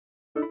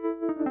So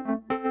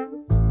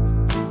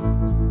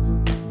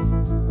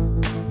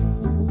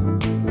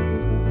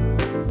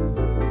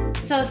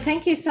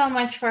thank you so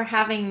much for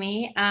having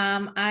me.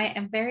 I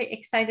am very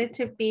excited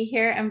to be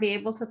here and be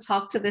able to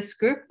talk to this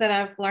group that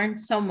I've learned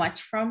so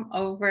much from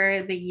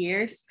over the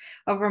years,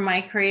 over my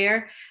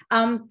career.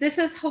 This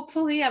is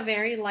hopefully a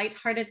very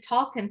lighthearted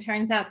talk, and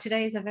turns out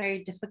today is a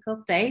very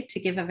difficult day to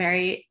give a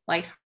very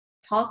lighthearted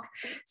talk.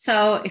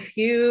 So if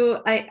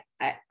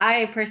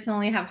I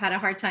personally have had a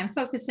hard time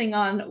focusing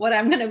on what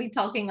I'm going to be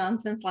talking on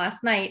since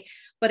last night.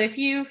 But if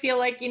you feel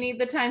like you need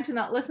the time to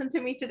not listen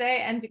to me today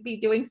and to be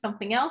doing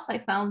something else, I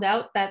found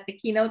out that the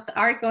keynotes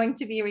are going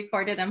to be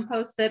recorded and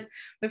posted.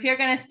 But if you're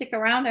going to stick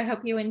around, I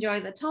hope you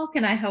enjoy the talk,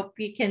 and I hope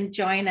you can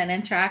join and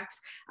interact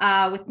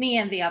with me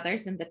and the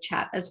others in the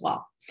chat as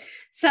well.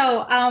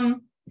 So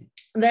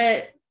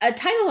the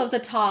title of the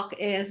talk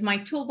is "My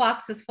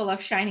Toolbox is Full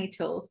of Shiny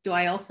Tools. Do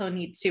I Also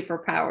Need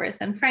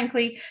Superpowers?" And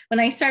frankly, when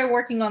I started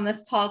working on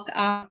this talk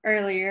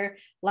earlier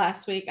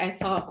last week, I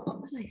thought, what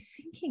was I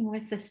thinking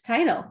with this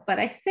title? But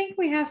I think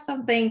we have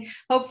something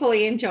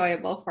hopefully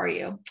enjoyable for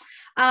you.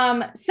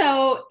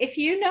 So if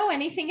you know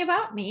anything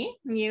about me,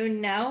 you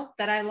know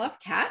that I love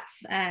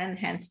cats, and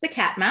hence the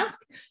cat mask.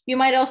 You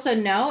might also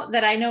know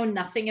that I know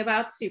nothing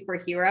about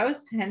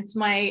superheroes, hence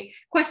my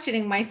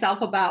questioning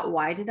myself about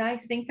why did I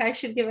think I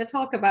should give a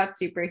talk about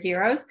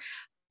superheroes.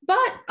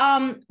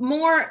 But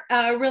more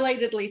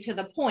relatedly to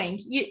the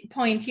point,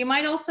 you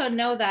might also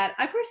know that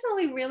I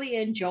personally really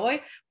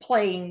enjoy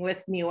playing with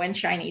new and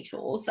shiny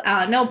tools.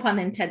 No pun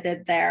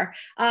intended there.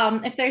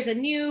 If there's a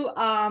new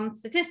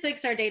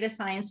statistics or data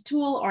science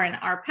tool or an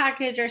R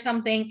package or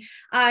something,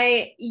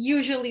 I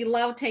usually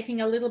love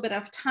taking a little bit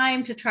of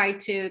time to try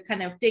to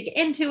kind of dig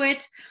into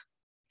it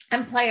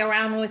and play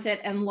around with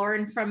it and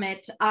learn from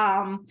it.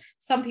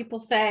 Some people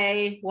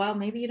say, well,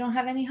 maybe you don't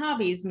have any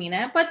hobbies,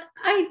 Mina, but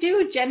I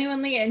do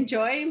genuinely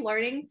enjoy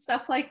learning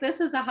stuff like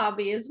this as a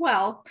hobby as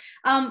well.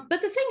 But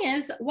the thing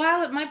is,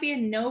 while it might be a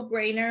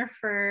no-brainer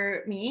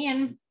for me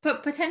and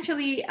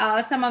potentially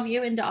some of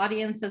you in the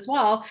audience as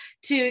well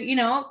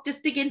to,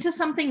 just dig into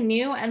something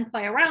new and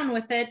play around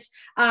with it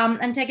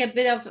and take a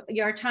bit of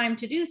your time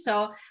to do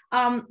so,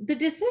 the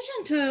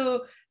decision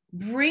to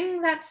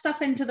bring that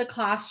stuff into the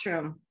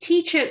classroom,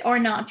 teach it or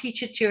not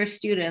teach it to your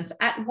students,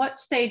 at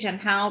what stage and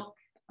how,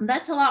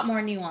 that's a lot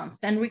more nuanced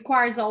and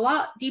requires a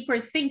lot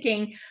deeper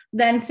thinking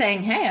than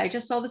saying, hey, I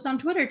just saw this on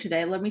Twitter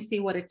today, let me see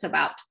what it's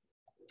about.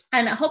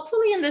 And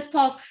hopefully in this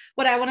talk,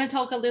 what I want to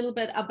talk a little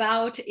bit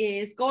about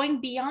is going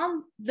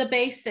beyond the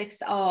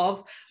basics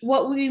of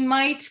what we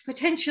might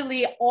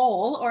potentially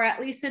all, or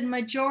at least in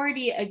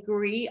majority,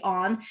 agree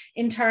on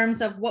in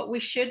terms of what we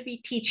should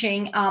be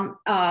teaching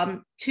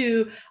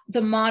to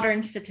the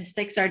modern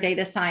statistics or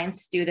data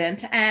science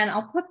student. And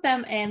I'll put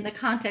them in the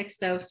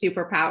context of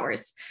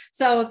superpowers.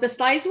 So the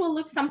slides will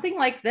look something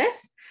like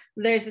this.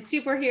 There's a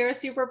superhero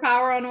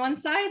superpower on one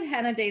side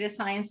and a data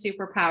science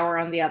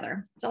superpower on the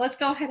other. So let's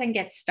go ahead and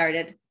get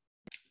started.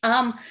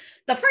 The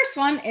first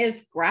one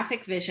is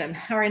graphic vision,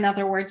 or in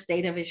other words,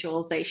 data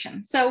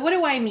visualization. So what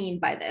do I mean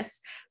by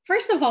this?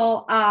 First of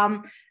all,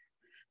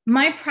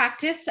 my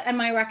practice and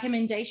my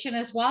recommendation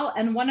as well,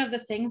 and one of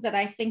the things that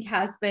I think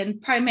has been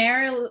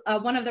primarily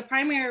one of the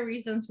primary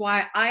reasons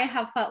why I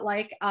have felt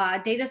like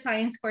data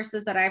science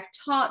courses that I've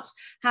taught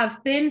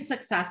have been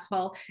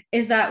successful,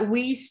 is that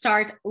we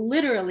start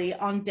literally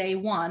on day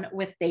one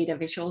with data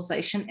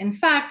visualization. In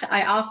fact,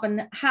 I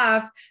often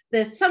have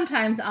this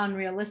sometimes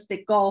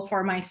unrealistic goal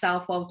for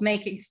myself of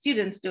making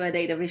students do a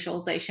data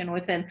visualization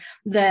within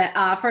the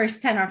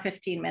first 10 or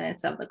 15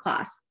 minutes of the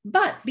class.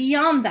 But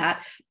beyond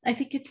that, I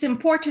think it's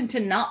important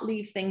to not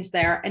leave things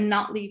there and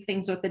not leave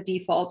things with the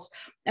defaults,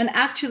 and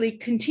actually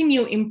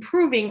continue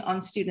improving on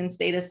students'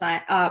 data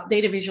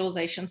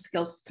visualization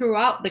skills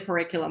throughout the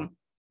curriculum.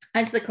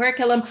 It's the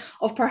curriculum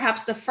of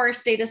perhaps the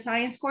first data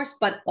science course,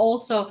 but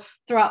also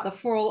throughout the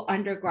full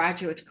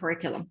undergraduate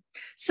curriculum.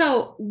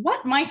 So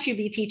what might you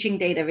be teaching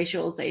data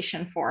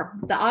visualization for?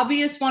 The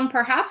obvious one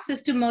perhaps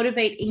is to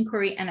motivate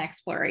inquiry and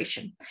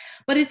exploration,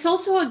 but it's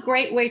also a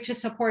great way to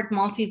support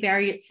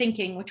multivariate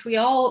thinking, which we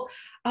all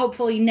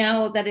hopefully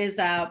know that is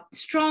a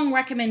strong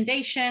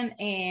recommendation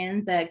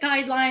in the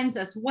guidelines,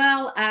 as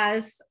well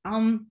as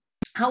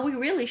how we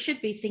really should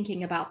be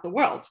thinking about the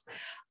world.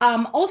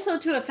 Also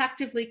to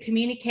effectively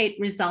communicate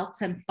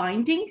results and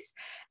findings,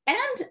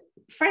 and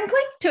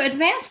frankly, to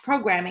advance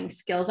programming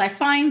skills. I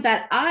find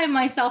that I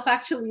myself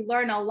actually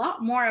learn a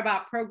lot more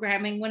about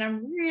programming when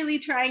I'm really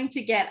trying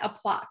to get a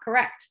plot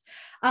correct.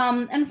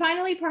 And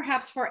finally,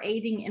 perhaps for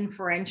aiding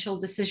inferential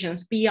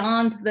decisions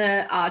beyond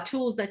the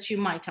tools that you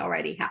might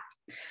already have.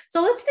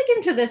 So let's dig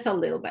into this a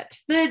little bit.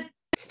 The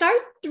start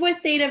with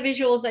data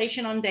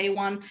visualization on day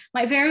one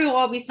might very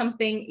well be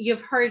something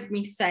you've heard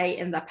me say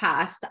in the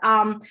past.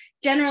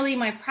 Generally,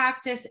 my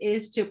practice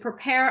is to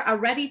prepare a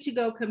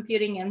ready-to-go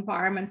computing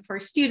environment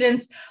for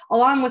students,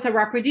 along with a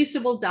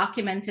reproducible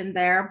document in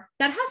there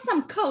that has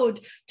some code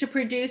to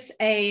produce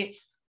a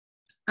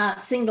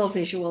single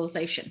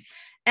visualization.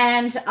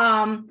 And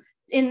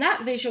in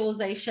that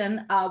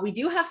visualization, we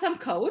do have some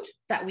code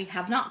that we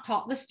have not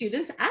taught the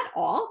students at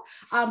all,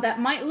 that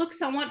might look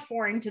somewhat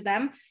foreign to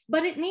them,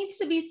 but it needs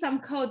to be some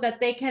code that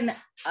they can,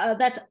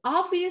 that's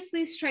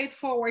obviously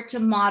straightforward to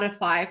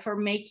modify for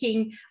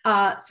making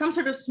some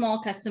sort of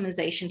small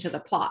customization to the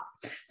plot.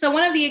 So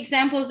one of the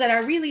examples that I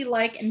really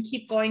like and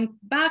keep going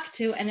back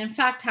to, and in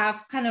fact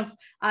have kind of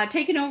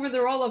taken over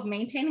the role of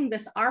maintaining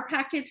this R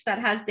package that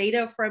has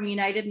data from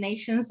United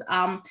Nations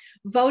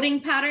voting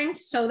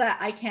patterns so that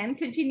I can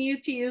continue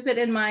to use it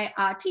in my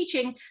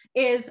teaching,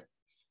 is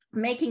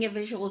making a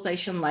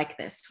visualization like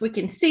this. We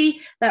can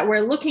see that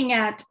we're looking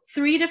at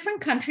 3 different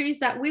countries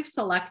that we've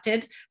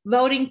selected,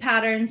 voting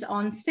patterns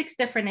on 6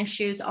 different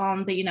issues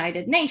on the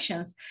United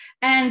Nations.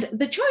 And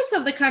the choice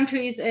of the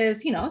countries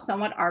is, you know,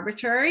 somewhat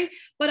arbitrary,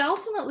 but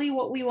ultimately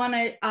what we want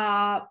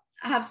to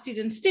have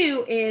students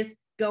do is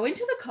go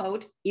into the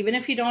code, even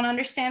if you don't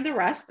understand the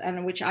rest,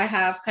 and which I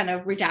have kind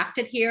of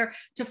redacted here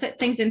to fit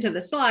things into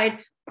the slide,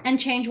 and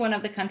change one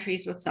of the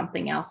countries with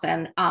something else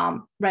and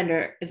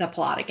render the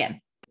plot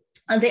again.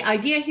 And the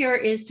idea here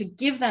is to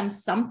give them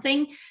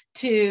something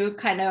to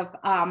kind of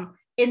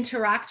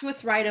interact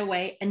with right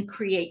away and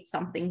create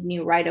something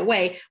new right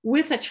away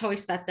with a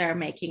choice that they're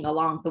making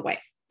along the way.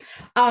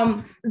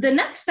 The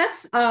next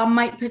steps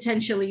might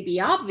potentially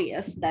be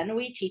obvious. Then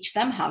we teach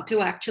them how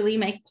to actually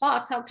make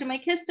plots, how to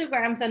make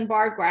histograms and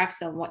bar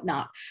graphs and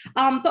whatnot.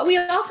 But we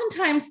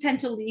oftentimes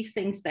tend to leave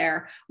things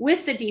there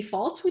with the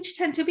defaults, which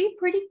tend to be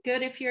pretty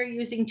good if you're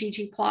using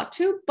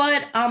ggplot2,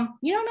 but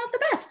you know, not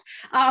the best.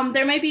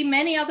 There may be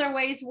many other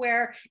ways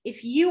where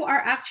if you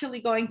are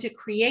actually going to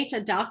create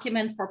a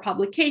document for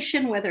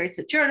publication, whether it's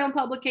a journal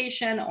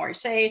publication or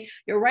say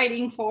you're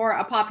writing for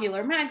a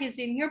popular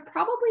magazine, you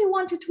probably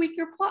want to tweak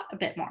your plot a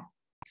bit more.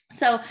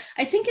 So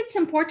I think it's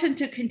important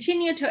to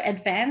continue to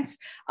advance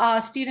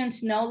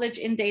students' knowledge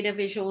in data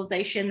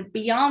visualization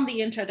beyond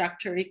the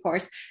introductory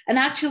course and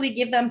actually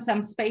give them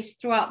some space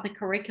throughout the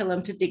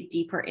curriculum to dig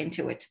deeper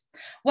into it.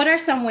 What are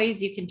some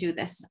ways you can do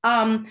this?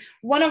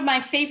 One of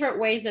my favorite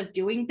ways of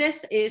doing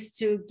this is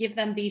to give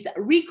them these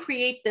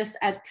recreate this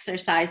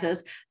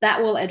exercises that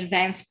will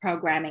advance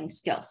programming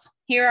skills.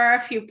 Here are a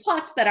few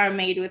plots that are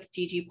made with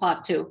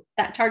ggplot2.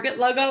 That target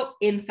logo,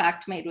 in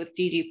fact, made with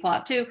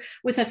ggplot2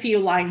 with a few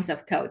lines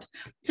of code.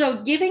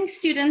 So giving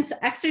students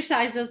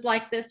exercises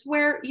like this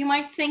where you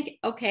might think,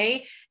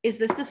 okay, is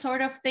this the sort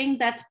of thing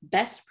that's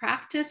best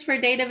practice for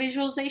data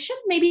visualization?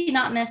 Maybe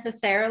not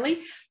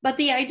necessarily, but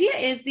the idea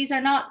is these are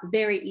not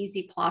very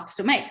easy plots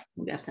to make.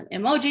 We have some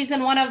emojis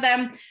in one of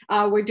them.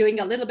 We're doing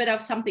a little bit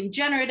of something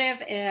generative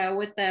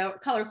with the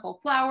colorful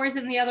flowers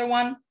in the other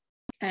one.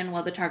 And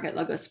well, the target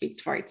logo speaks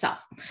for itself.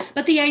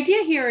 But the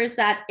idea here is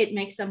that it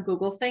makes them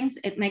Google things.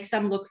 It makes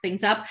them look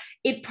things up.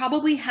 It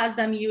probably has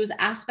them use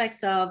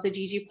aspects of the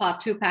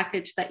ggplot2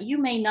 package that you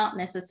may not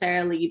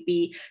necessarily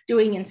be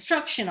doing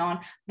instruction on,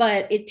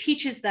 but it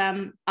teaches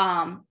them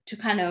to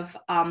kind of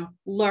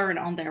learn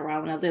on their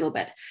own a little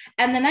bit.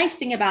 And the nice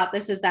thing about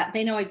this is that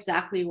they know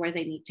exactly where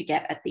they need to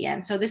get at the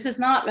end. So this is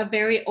not a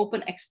very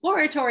open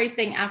exploratory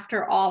thing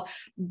after all.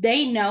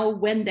 They know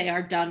when they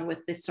are done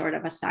with this sort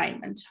of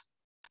assignment.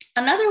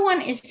 Another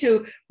one is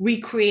to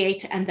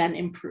recreate and then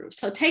improve.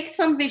 So take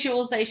some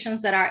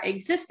visualizations that are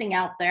existing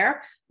out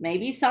there,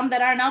 maybe some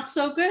that are not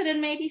so good and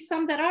maybe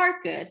some that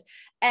are good,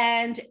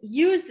 and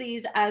use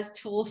these as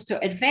tools to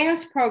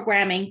advance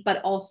programming,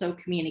 but also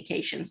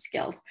communication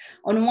skills.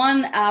 On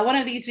one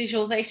of these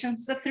visualizations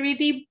is a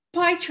 3D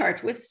pie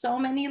chart with so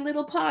many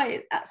little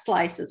pie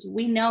slices.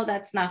 We know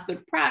that's not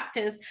good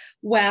practice.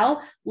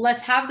 Well,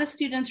 let's have the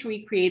students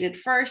recreate it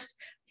first.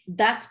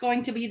 That's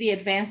going to be the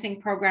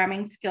advancing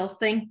programming skills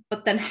thing,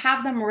 but then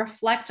have them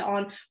reflect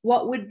on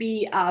what would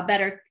be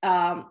better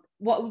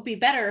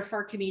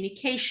for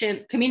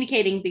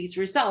communicating these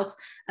results,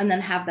 and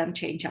then have them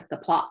change up the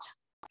plot.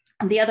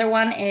 The other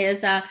one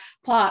is a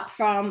plot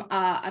from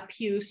a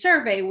Pew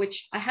survey,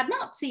 which I had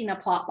not seen a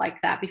plot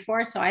like that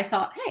before. So I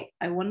thought, hey,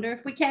 I wonder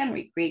if we can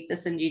recreate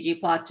this in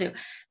ggplot2,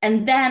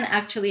 and then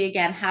actually,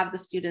 again, have the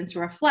students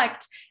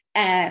reflect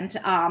and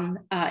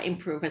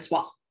improve as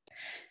well.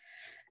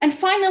 And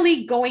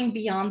finally, going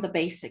beyond the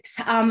basics.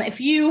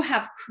 If you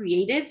have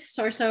created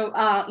sort of,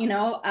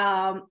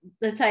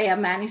 let's say a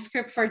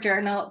manuscript for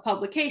journal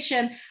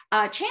publication,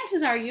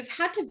 chances are you've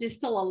had to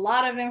distill a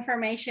lot of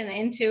information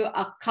into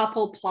a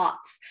couple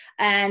plots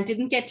and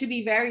didn't get to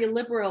be very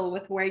liberal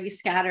with where you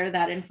scatter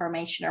that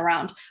information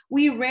around.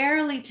 We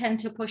rarely tend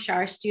to push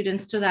our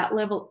students to that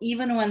level,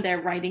 even when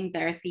they're writing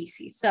their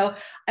theses. So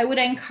I would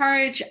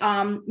encourage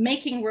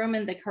making room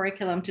in the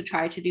curriculum to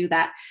try to do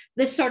that.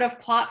 This sort of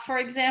plot, for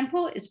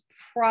example, is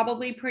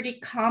probably pretty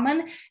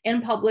common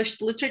in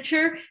published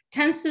literature,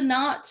 tends to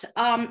not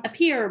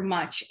appear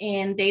much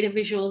in data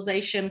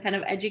visualization kind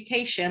of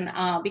education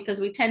because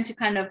we tend to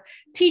kind of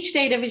teach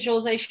data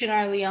visualization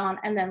early on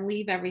and then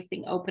leave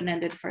everything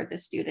open-ended for the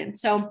student.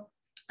 So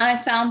I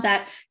found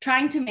that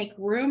trying to make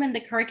room in the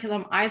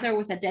curriculum, either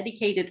with a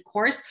dedicated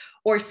course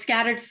or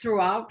scattered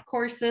throughout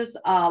courses,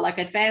 like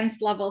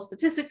advanced level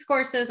statistics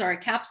courses or a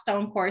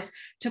capstone course,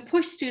 to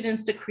push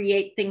students to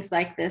create things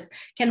like this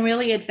can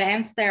really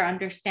advance their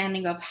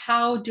understanding of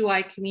how do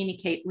I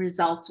communicate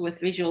results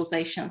with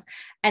visualizations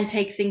and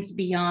take things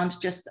beyond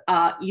just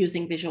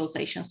using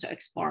visualizations to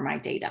explore my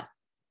data.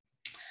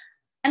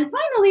 And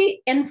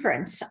finally,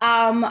 inference.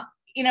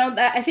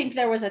 I think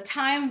there was a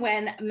time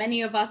when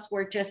many of us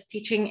were just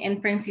teaching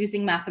inference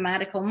using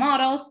mathematical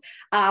models.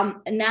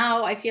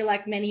 Now I feel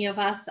like many of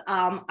us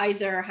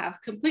either have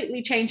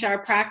completely changed our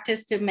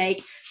practice to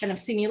make kind of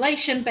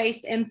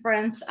simulation-based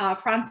inference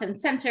front and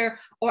center,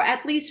 or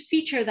at least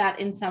feature that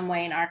in some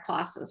way in our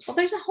classes. Well,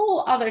 there's a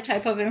whole other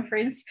type of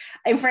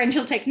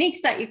inferential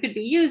techniques that you could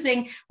be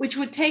using, which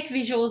would take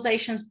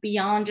visualizations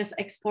beyond just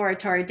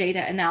exploratory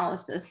data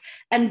analysis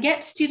and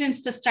get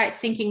students to start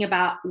thinking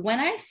about, when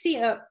I see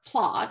a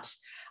plot,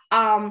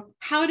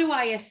 how do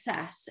I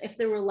assess if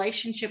the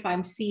relationship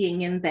I'm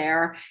seeing in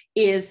there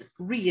is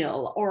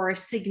real or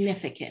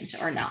significant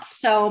or not?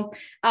 So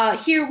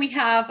here we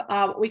have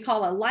what we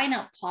call a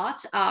lineup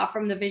plot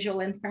from the visual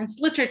inference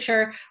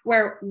literature,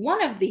 where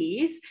one of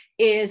these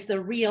is the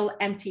real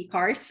empty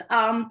cars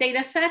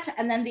data set,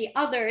 and then the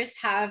others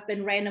have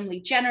been randomly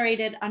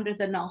generated under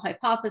the null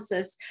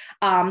hypothesis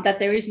that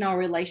there is no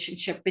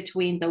relationship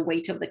between the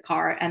weight of the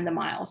car and the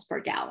miles per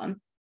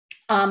gallon.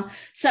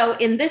 So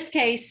in this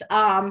case,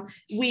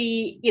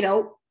 we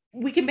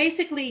can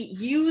basically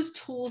use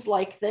tools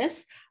like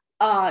this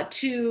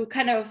to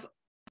kind of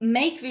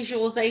make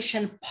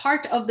visualization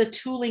part of the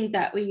tooling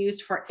that we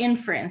use for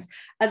inference,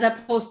 as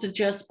opposed to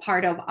just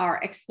part of our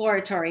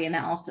exploratory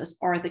analysis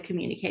or the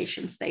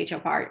communication stage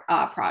of our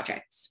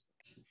projects.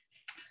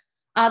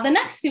 The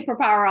next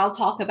superpower I'll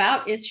talk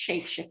about is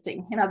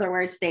shapeshifting, in other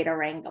words, data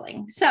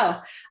wrangling. So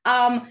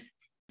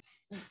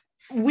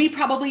we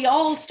probably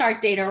all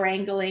start data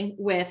wrangling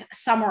with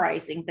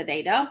summarizing the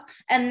data.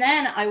 And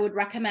then I would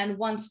recommend,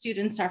 once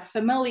students are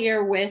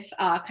familiar with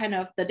kind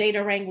of the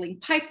data wrangling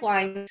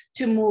pipeline,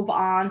 to move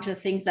on to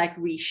things like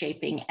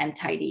reshaping and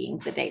tidying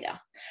the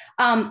data.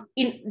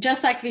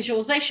 Just like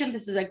visualization,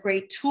 this is a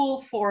great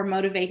tool for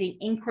motivating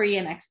inquiry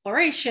and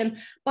exploration,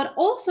 but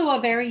also a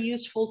very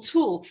useful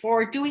tool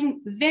for doing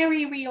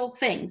very real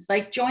things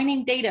like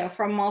joining data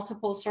from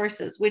multiple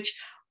sources, which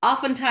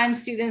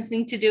oftentimes students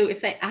need to do if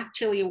they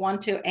actually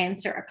want to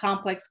answer a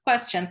complex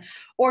question,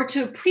 or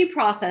to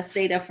pre-process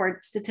data for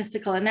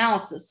statistical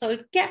analysis. So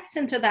it gets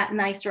into that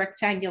nice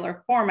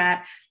rectangular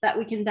format that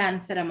we can then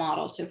fit a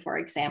model to, for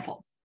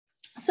example.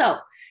 So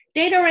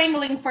data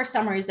wrangling for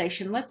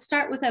summarization. Let's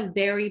start with a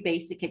very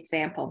basic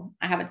example.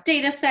 I have a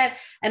data set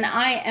and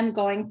I am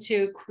going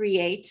to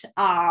create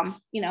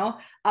some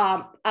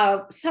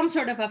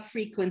sort of a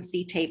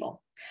frequency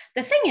table.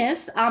 The thing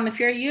is, if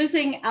you're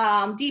using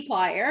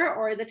dplyr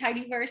or the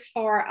tidyverse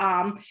for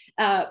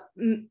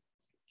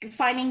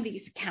finding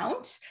these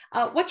counts,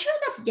 what you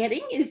end up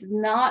getting is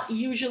not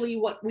usually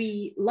what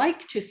we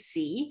like to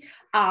see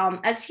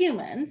as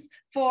humans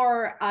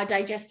for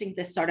digesting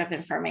this sort of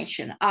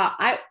information.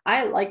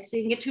 I like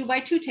seeing a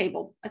 2x2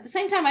 table. At the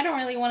same time, I don't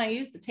really want to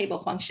use the table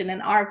function in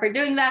R for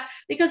doing that,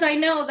 because I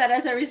know that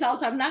as a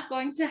result, I'm not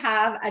going to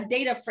have a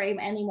data frame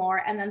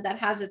anymore, and then that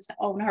has its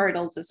own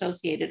hurdles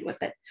associated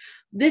with it.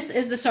 This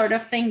is the sort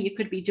of thing you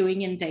could be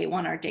doing in day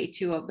 1 or day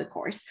 2 of the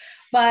course.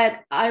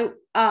 But I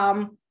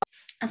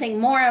think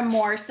more and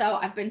more so,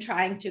 I've been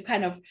trying to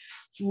kind of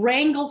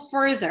wrangle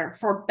further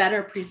for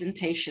better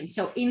presentation.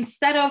 So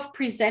instead of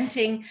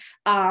presenting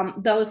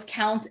those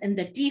counts in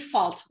the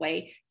default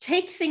way,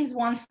 take things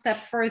one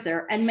step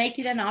further and make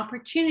it an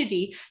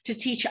opportunity to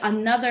teach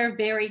another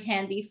very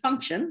handy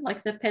function,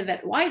 like the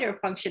pivot wider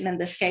function in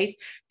this case,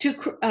 to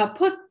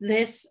put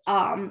this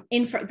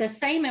the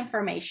same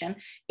information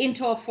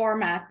into a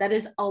format that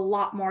is a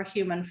lot more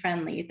human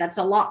friendly, that's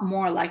a lot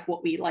more like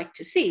what we like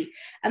to see.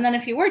 And then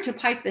if you were to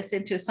pipe this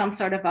into some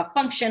sort of a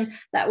function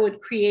that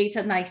would create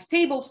a nice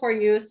table for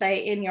you,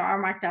 say in your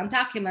R Markdown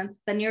document,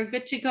 then you're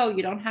good to go.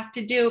 You don't have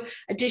to do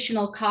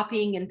additional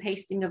copying and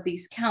pasting of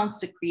these counts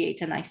to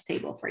create a nice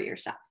table for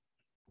yourself.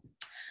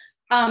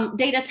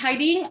 Data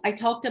tidying, I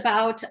talked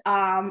about,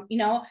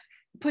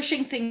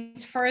 pushing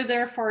things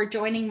further for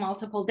joining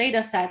multiple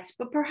data sets,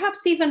 but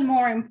perhaps even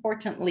more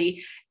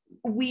importantly,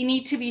 we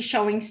need to be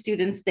showing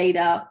students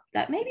data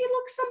that maybe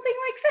looks something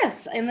like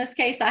this. In this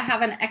case, I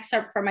have an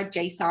excerpt from a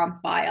JSON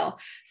file.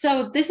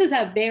 So this is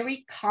a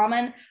very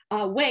common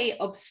way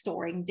of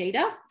storing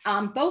data,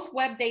 both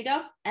web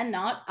data and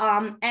not.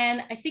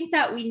 And I think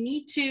that we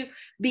need to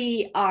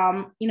be,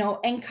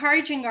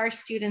 encouraging our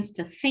students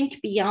to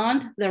think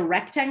beyond the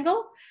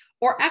rectangle,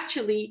 or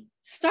actually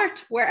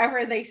start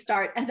wherever they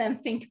start and then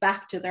think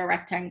back to the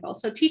rectangle.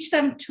 So teach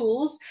them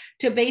tools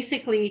to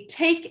basically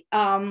take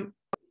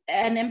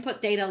an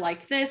input data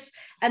like this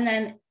and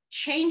then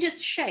change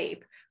its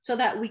shape so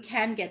that we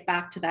can get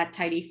back to that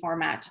tidy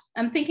format.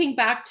 I'm thinking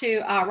back to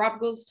Rob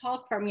Gould's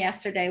talk from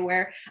yesterday,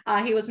 where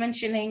he was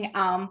mentioning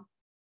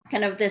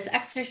kind of this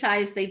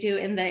exercise they do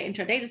in the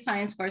intro data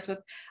science course with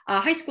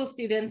high school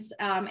students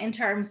in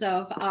terms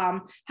of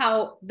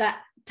how that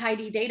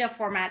tidy data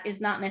format is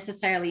not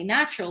necessarily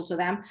natural to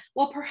them.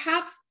 Well,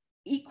 perhaps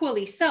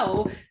equally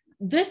so,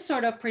 this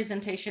sort of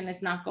presentation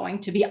is not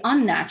going to be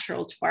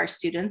unnatural to our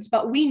students,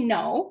 but we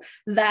know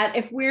that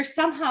if we're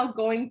somehow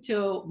going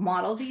to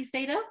model these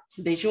data,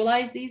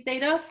 visualize these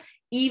data,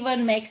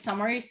 even make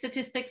summary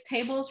statistics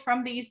tables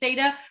from these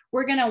data,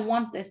 we're going to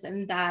want this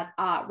in that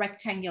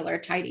rectangular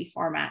tidy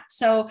format.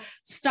 So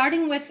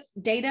starting with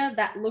data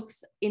that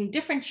looks in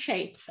different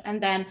shapes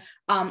and then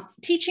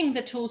teaching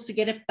the tools to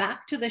get it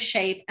back to the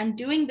shape and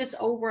doing this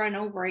over and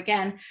over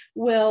again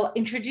will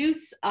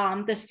introduce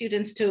the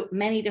students to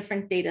many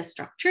different data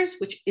structures,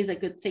 which is a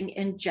good thing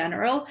in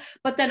general,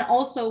 but then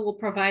also will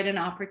provide an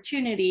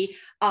opportunity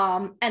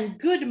and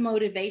good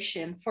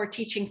motivation for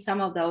teaching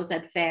some of those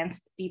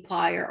advanced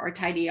dplyr or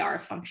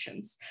tidyr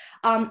functions.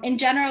 In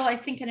general, I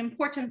think an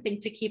important thing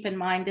to keep in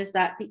mind is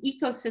that the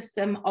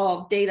ecosystem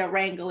of data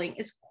wrangling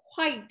is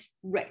quite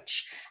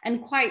rich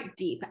and quite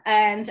deep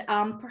and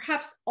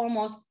perhaps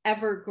almost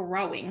ever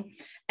growing.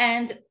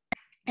 And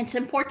it's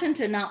important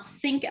to not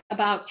think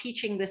about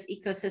teaching this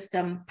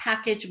ecosystem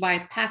package by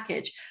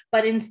package,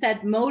 but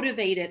instead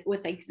motivate it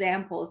with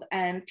examples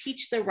and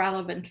teach the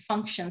relevant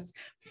functions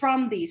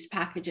from these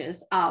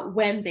packages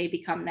when they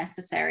become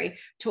necessary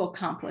to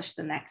accomplish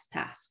the next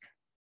task.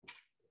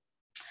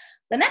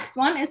 The next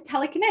one is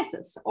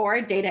telekinesis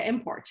or data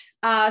import.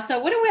 So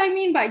what do I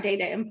mean by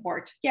data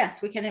import?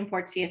 Yes, we can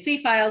import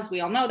CSV files. We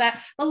all know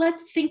that, but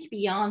let's think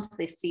beyond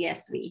the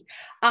CSV.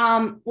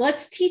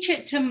 Let's teach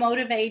it to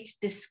motivate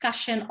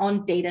discussion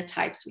on data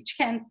types, which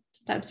can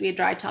sometimes be a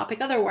dry topic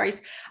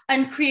otherwise,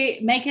 and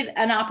make it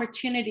an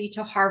opportunity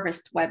to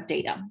harvest web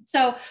data.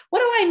 So what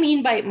do I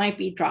mean by it might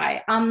be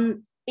dry?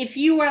 If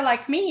you are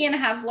like me and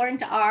have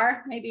learned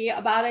R maybe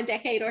about a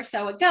decade or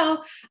so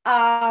ago,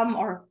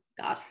 or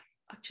God,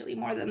 actually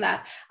more than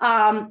that,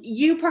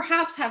 you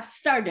perhaps have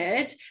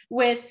started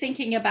with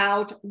thinking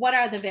about what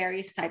are the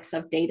various types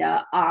of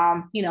data,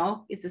 you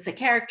know, is this a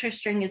character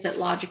string, is it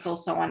logical,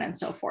 so on and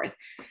so forth.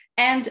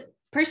 And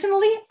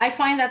personally, I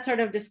find that sort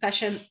of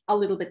discussion a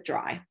little bit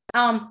dry,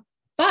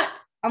 but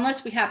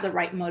unless we have the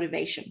right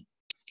motivation.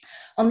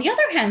 On the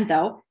other hand,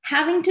 though,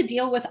 having to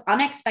deal with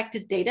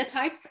unexpected data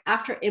types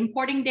after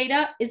importing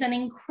data is an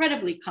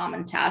incredibly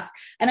common task,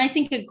 and I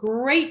think a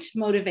great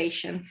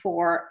motivation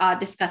for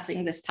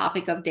discussing this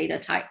topic of data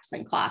types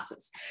and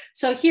classes.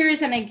 So here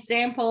is an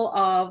example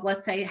of,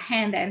 let's say,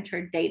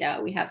 hand-entered data.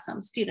 We have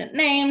some student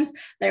names,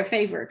 their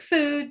favorite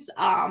foods,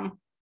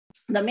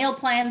 the meal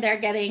plan they're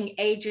getting,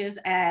 ages,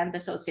 and the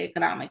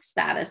socioeconomic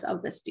status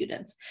of the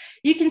students.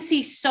 You can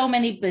see so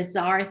many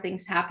bizarre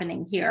things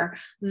happening here.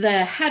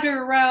 The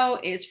header row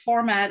is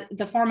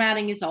the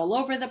formatting is all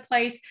over the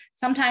place.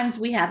 Sometimes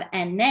we have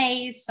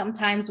NAs,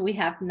 sometimes we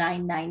have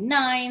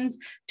 999s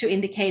to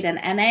indicate an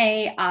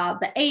NA.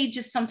 The age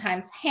is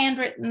sometimes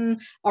handwritten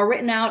or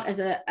written out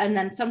and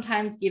then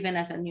sometimes given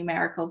as a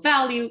numerical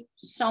value,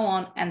 so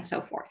on and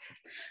so forth.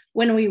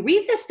 When we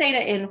read this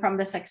data in from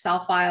this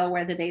Excel file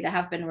where the data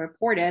have been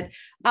reported,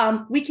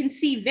 we can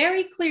see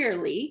very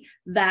clearly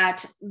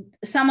that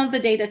some of the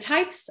data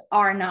types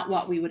are not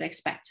what we would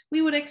expect.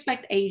 We would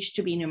expect age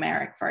to be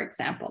numeric, for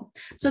example.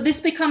 So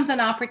this becomes an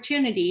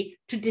opportunity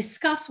to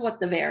discuss what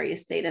the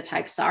various data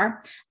types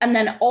are, and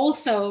then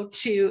also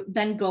to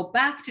then go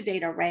back to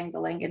data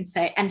wrangling and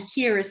say, and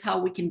here is how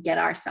we can get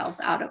ourselves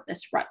out of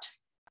this rut.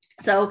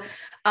 So,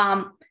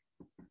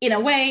 in a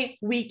way,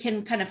 we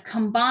can kind of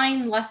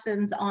combine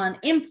lessons on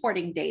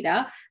importing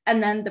data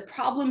and then the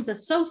problems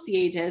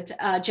associated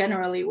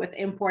generally with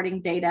importing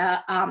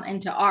data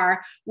into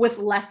R with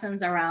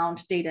lessons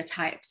around data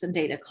types and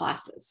data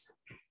classes.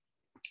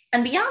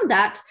 And beyond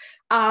that,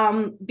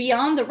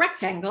 beyond the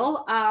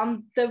rectangle,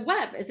 the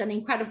web is an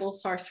incredible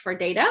source for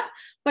data,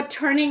 but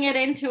turning it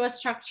into a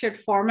structured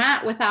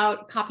format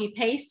without copy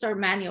paste or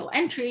manual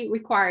entry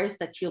requires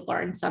that you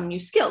learn some new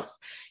skills.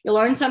 You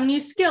learn some new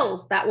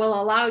skills that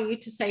will allow you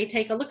to say,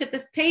 take a look at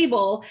this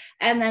table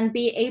and then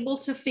be able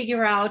to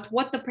figure out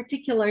what the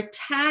particular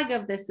tag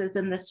of this is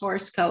in the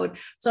source code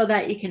so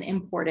that you can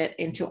import it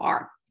into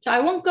R. So I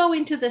won't go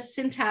into the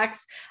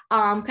syntax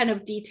kind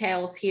of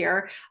details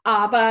here,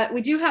 but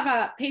we do have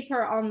a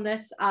paper on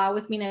this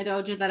with Mina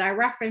Doja that I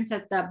reference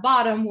at the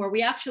bottom where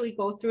we actually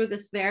go through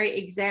this very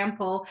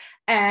example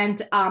and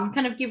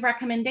kind of give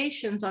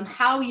recommendations on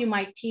how you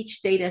might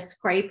teach data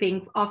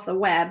scraping off the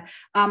web,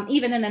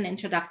 even in an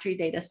introductory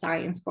data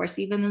science course,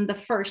 even in the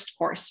first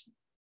course.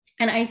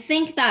 And I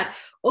think that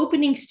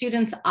opening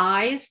students'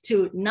 eyes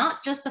to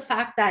not just the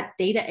fact that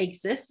data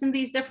exists in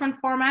these different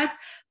formats,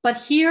 but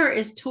here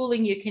is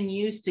tooling you can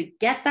use to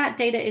get that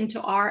data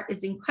into R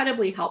is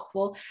incredibly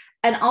helpful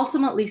and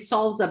ultimately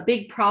solves a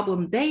big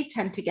problem they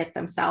tend to get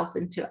themselves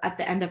into at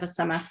the end of a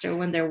semester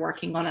when they're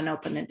working on an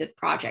open-ended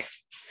project.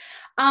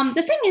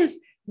 The thing is,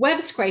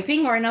 web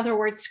scraping, or in other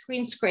words,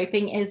 screen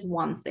scraping, is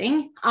one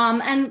thing.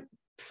 And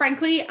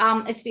frankly,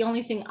 it's the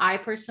only thing I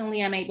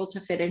personally am able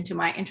to fit into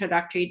my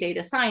introductory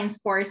data science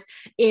course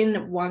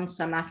in one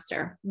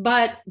semester.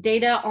 But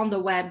data on the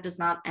web does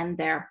not end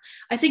there.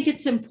 I think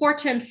it's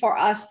important for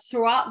us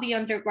throughout the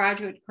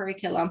undergraduate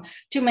curriculum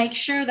to make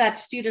sure that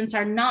students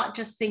are not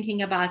just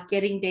thinking about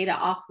getting data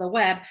off the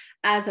web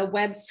as a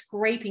web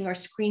scraping or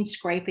screen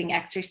scraping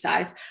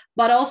exercise,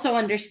 but also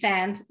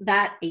understand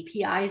that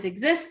APIs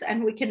exist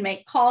and we can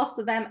make calls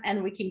to them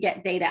and we can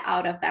get data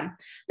out of them.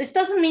 This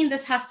doesn't mean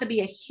this has to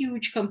be a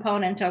huge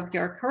component of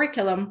your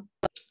curriculum,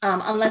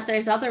 unless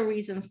there's other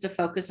reasons to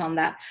focus on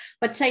that.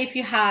 But say if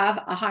you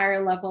have a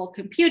higher level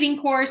computing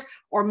course,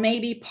 or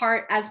maybe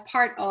as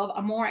part of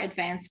a more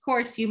advanced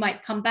course, you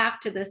might come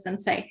back to this and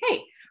say,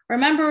 hey,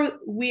 remember,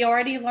 we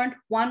already learned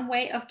one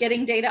way of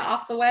getting data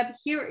off the web.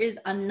 Here is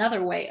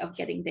another way of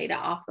getting data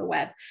off the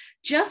web.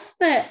 Just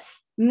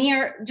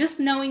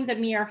knowing the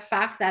mere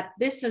fact that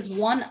this is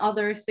one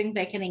other thing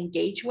they can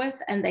engage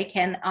with, and they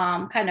can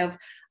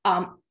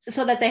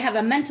so that they have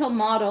a mental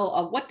model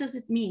of what does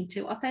it mean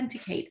to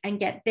authenticate and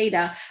get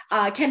data,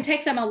 can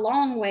take them a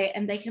long way,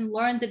 and they can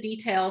learn the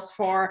details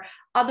for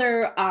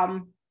other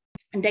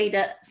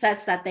data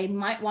sets that they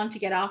might want to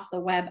get off the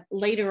web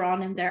later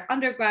on in their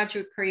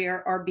undergraduate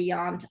career or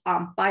beyond,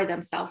 by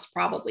themselves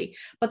probably.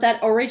 But that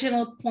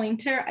original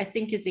pointer, I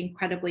think, is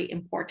incredibly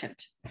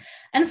important.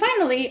 And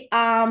finally,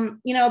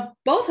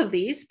 both of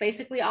these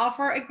basically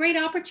offer a great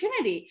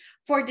opportunity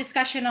for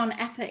discussion on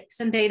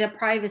ethics and data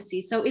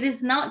privacy. So it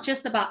is not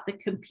just about the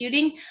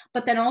computing,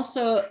 but then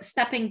also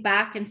stepping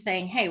back and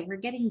saying, hey, we're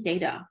getting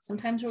data.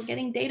 Sometimes we're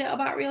getting data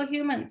about real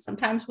humans.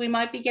 Sometimes we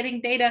might be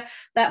getting data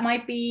that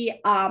might be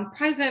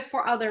private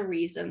for other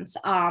reasons.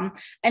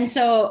 And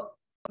so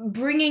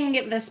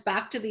bringing this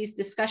back to these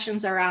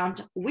discussions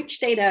around which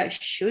data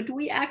should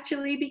we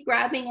actually be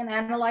grabbing and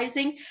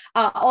analyzing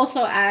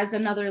also adds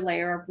another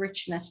layer of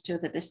richness to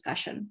the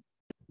discussion.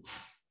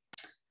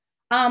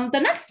 The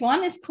next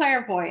one is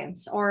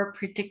clairvoyance, or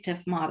predictive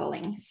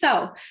modeling.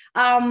 So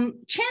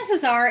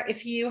chances are,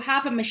 if you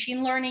have a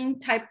machine learning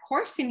type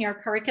course in your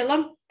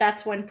curriculum,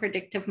 that's when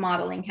predictive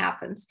modeling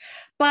happens.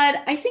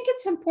 But I think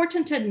it's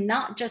important to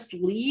not just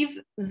leave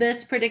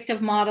this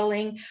predictive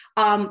modeling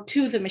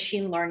to the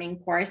machine learning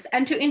course,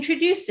 and to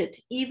introduce it,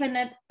 even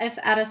if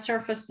at a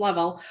surface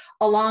level,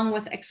 along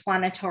with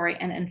explanatory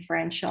and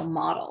inferential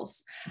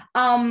models.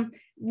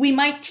 We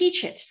might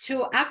teach it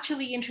to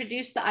actually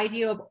introduce the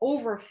idea of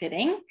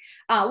overfitting,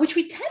 which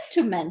we tend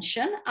to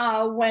mention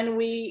when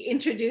we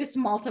introduce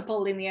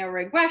multiple linear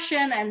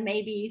regression and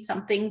maybe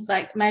some things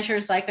like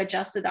measures like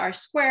adjusted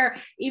R-square,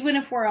 even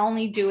if we're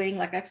only doing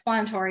like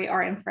explanatory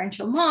or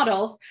inferential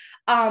models.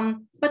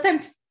 But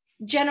then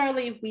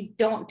generally, we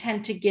don't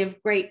tend to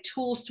give great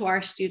tools to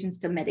our students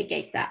to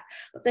mitigate that.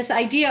 But this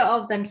idea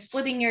of then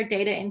splitting your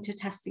data into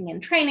testing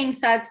and training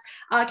sets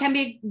can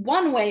be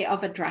one way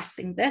of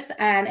addressing this,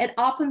 and it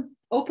opens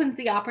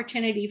the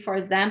opportunity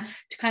for them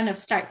to kind of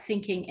start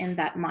thinking in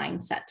that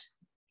mindset.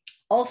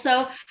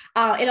 Also,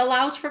 it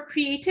allows for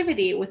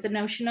creativity with the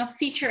notion of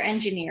feature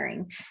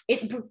engineering.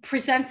 It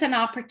presents an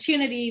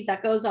opportunity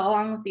that goes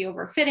along with the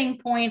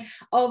overfitting point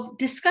of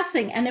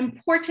discussing an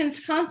important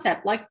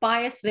concept like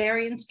bias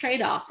variance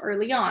trade-off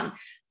early on.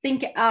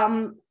 Think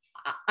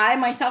I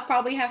myself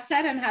probably have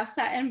said and have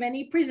sat in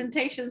many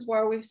presentations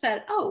where we've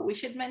said, oh, we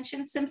should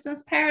mention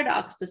Simpson's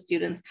paradox to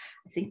students.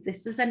 I think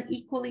this is an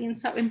equally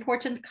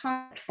important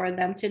concept for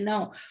them to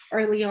know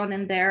early on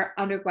in their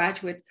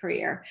undergraduate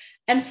career.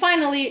 And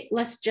finally,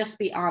 let's just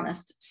be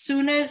honest.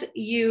 Soon as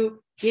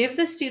you give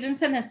the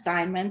students an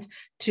assignment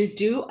to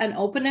do an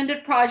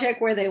open-ended project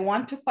where they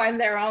want to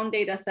find their own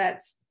data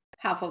sets,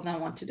 half of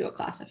them want to do a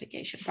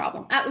classification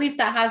problem. At least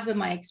that has been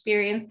my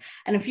experience.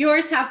 And if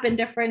yours have been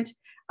different,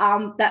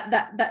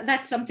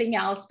 that's something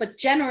else. But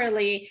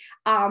generally,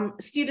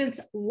 students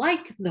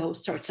like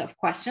those sorts of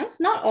questions.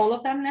 Not all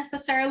of them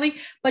necessarily,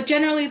 but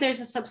generally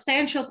there's a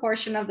substantial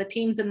portion of the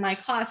teams in my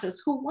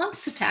classes who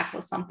wants to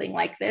tackle something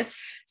like this.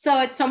 So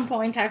at some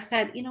point I've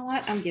said, you know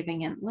what, I'm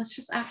giving in. Let's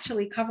just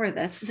actually cover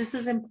this. This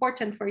is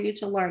important for you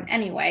to learn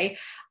anyway.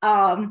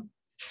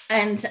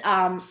 And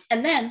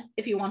then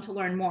if you want to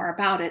learn more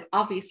about it,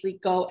 obviously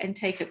go and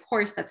take a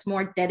course that's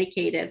more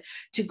dedicated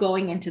to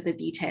going into the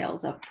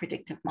details of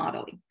predictive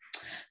modeling.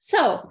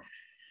 So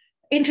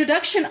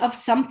introduction of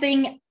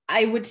something,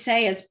 I would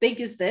say, as big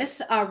as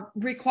this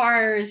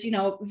requires,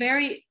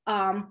 very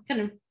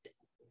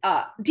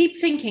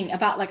deep thinking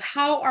about like,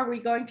 how are we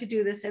going to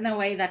do this in a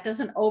way that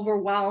doesn't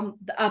overwhelm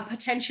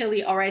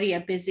potentially already a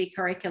busy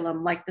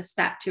curriculum like the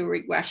Stat2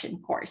 regression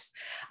course.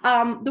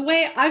 The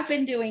way I've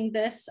been doing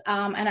this,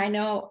 and I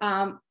know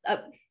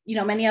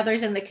many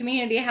others in the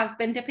community have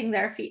been dipping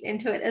their feet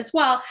into it as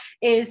well,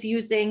 is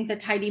using the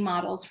tidy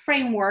models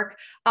framework,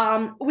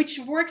 which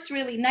works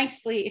really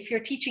nicely if you're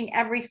teaching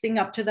everything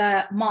up to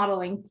the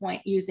modeling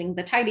point using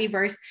the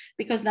tidyverse,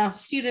 because now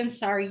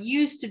students are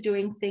used to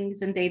doing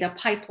things in data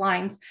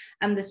pipelines,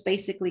 and this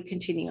basically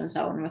continues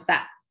on with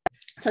that.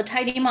 So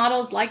tidy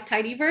models, like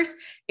tidyverse,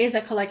 is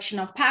a collection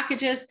of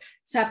packages,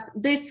 except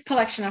this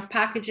collection of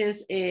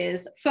packages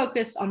is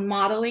focused on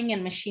modeling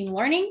and machine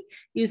learning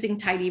using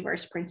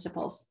tidyverse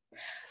principles.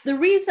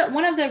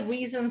 One of the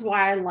reasons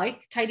why I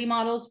like tidy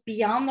models,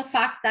 beyond the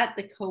fact that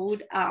the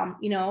code,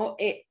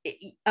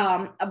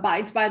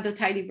 abides by the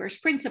tidyverse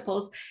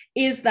principles,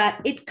 is that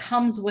it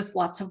comes with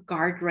lots of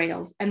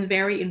guardrails and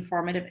very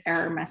informative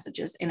error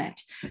messages in it.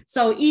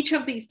 So each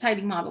of these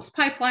tidy models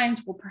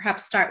pipelines will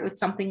perhaps start with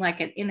something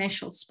like an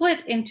initial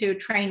split into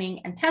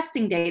training and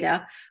testing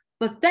data.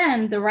 But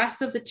then the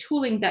rest of the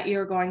tooling that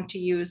you're going to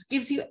use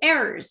gives you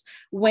errors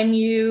when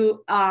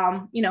you,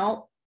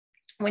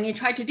 when you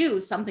try to do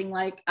something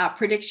like a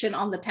prediction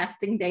on the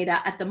testing data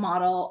at the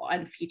model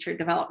and feature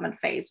development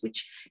phase,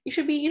 which you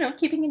should be,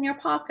 keeping in your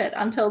pocket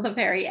until the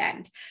very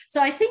end. So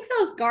I think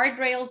those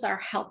guardrails are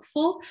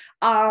helpful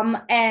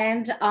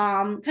and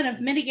kind of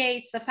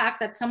mitigates the fact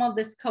that some of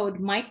this code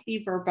might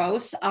be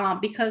verbose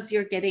because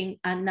you're getting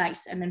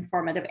nice and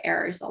informative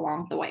errors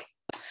along the way.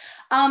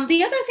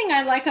 The other thing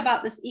I like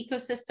about this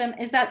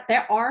ecosystem is that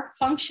there are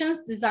functions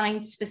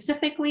designed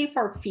specifically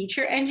for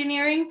feature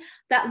engineering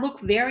that look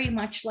very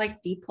much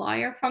like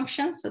dplyr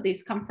functions. So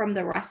these come from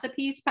the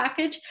recipes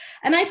package.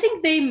 And I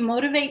think they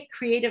motivate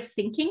creative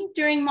thinking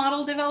during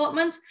model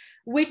development,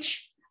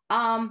 which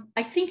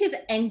I think is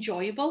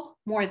enjoyable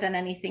more than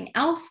anything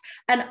else,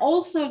 and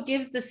also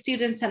gives the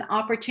students an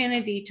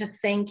opportunity to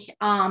think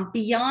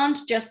beyond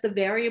just the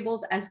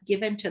variables as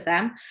given to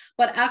them,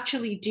 but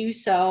actually do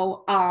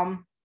so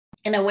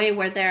in a way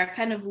where they're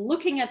kind of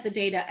looking at the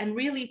data and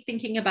really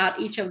thinking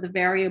about each of the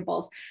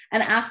variables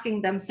and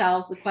asking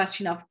themselves the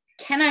question of,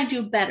 can I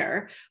do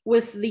better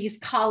with these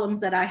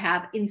columns that I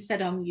have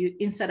instead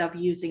of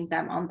using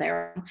them on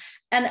their own?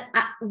 And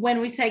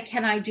when we say,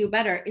 can I do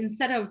better,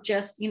 instead of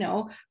just,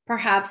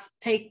 perhaps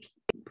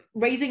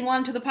raising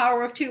 1 to the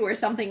power of 2 or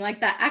something like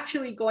that,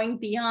 actually going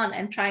beyond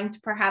and trying to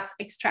perhaps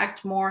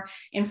extract more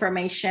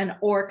information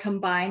or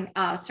combine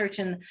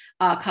certain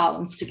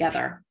columns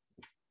together.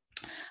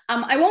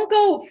 I won't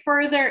go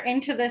further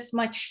into this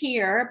much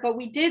here, but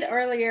we did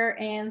earlier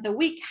in the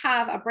week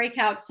have a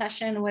breakout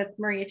session with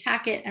Maria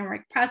Tackett and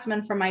Rick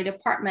Pressman from my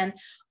department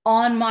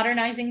on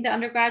modernizing the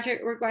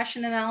undergraduate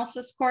regression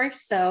analysis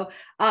course. So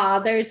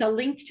there's a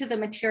link to the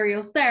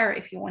materials there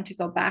if you want to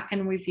go back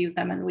and review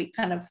them. And we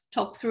kind of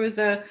talk through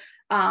the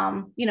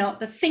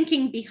the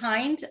thinking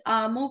behind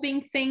moving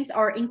things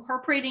or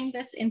incorporating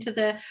this into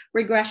the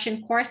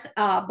regression course,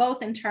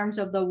 both in terms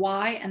of the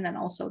why and then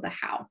also the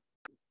how.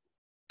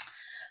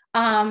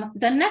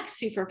 The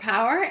next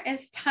superpower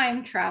is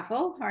time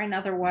travel, or in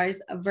other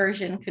words,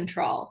 version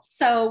control.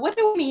 So what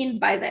do we mean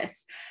by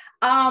this?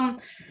 I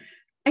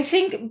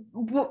think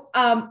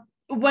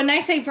when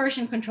I say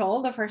version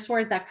control, the first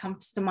word that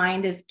comes to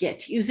mind is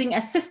Git, using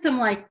a system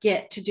like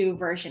Git to do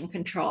version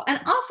control.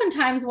 And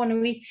oftentimes when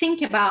we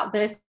think about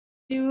this,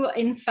 do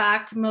in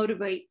fact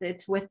motivate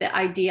it with the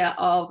idea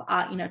of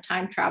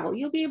time travel.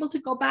 You'll be able to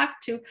go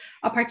back to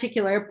a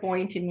particular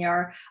point in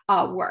your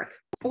work.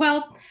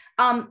 Well,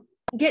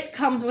 Git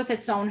comes with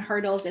its own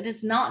hurdles. It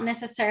is not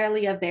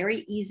necessarily a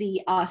very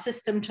easy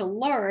system to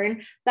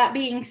learn. That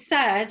being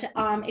said,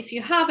 if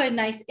you have a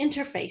nice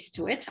interface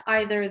to it,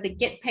 either the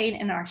Git pane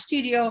in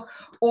RStudio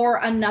or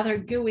another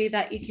GUI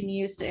that you can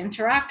use to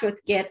interact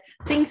with Git,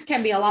 things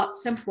can be a lot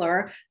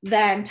simpler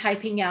than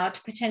typing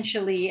out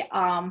potentially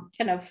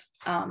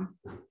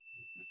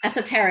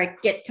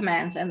esoteric Git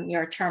commands in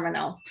your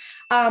terminal.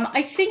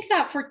 I think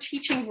that for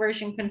teaching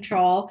version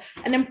control,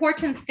 an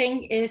important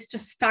thing is to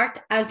start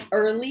as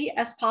early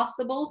as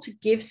possible to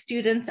give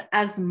students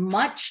as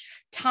much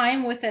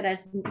time with it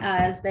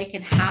as they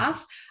can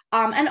have,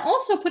 and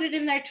also put it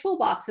in their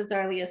toolbox as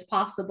early as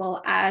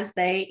possible as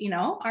they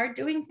are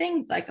doing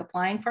things like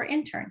applying for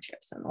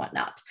internships and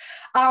whatnot,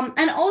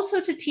 and also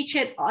to teach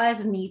it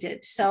as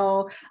needed.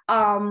 So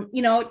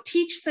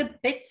teach the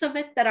bits of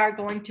it that are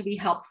going to be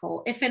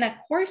helpful. If in a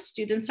course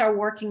students are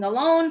working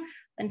alone,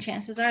 then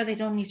chances are they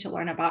don't need to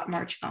learn about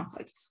merge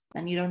conflicts.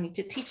 Then you don't need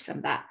to teach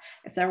them that.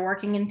 If they're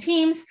working in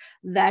teams,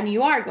 then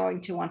you are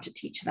going to want to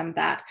teach them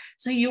that.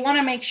 So you want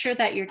to make sure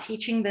that you're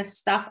teaching this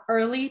stuff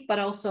early, but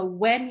also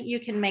when you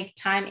can make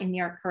time in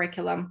your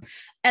curriculum.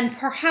 And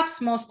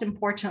perhaps most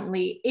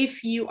importantly,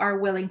 if you are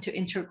willing to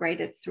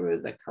integrate it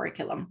through the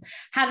curriculum.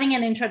 Having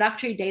an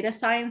introductory data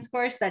science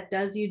course that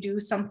does you do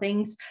some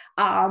things,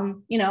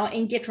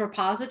 in Git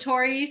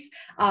repositories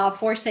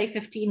for say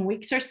 15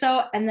 weeks or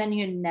so, and then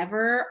you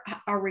never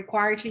are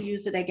required to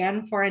use it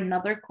again for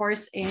another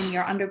course in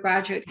your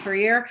undergraduate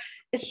career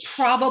is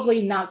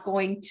probably not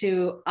going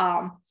to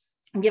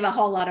give a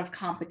whole lot of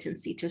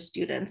competency to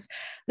students.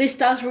 This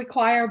does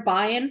require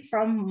buy-in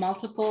from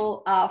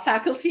multiple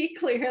faculty,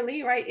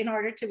 clearly, right, in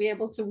order to be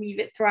able to weave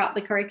it throughout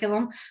the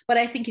curriculum. But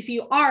I think if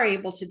you are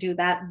able to do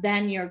that,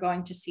 then you're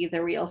going to see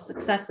the real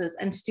successes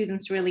and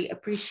students really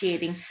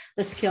appreciating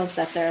the skills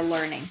that they're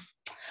learning.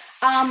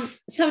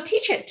 So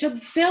teach it to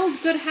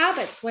build good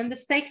habits when the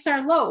stakes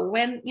are low,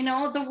 when, you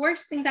know, the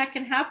worst thing that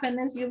can happen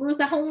is you lose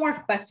a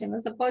homework question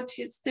as opposed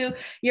to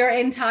your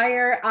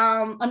entire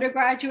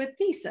undergraduate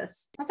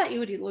thesis. Not that you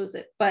would lose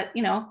it, but,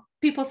 you know,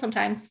 people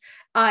sometimes,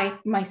 I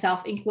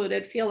myself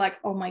included, feel like,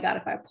 oh my God,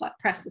 if I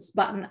press this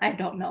button, I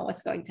don't know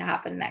what's going to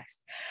happen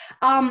next.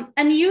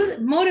 And you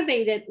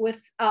motivate it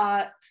with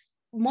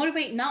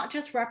motivate not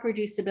just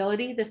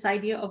reproducibility, this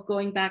idea of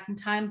going back in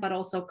time, but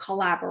also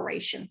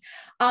collaboration.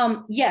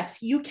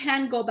 Yes, you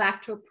can go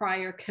back to a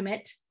prior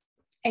commit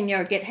in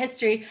your Git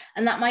history,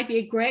 and that might be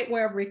a great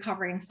way of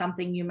recovering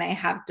something you may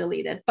have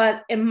deleted.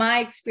 But in my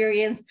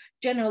experience,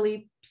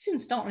 generally,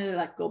 students don't really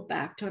like go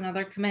back to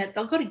another commit.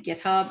 They'll go to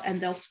GitHub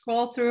and they'll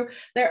scroll through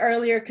their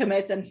earlier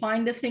commits and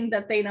find the thing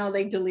that they know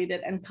they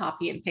deleted and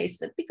copy and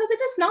paste it, because it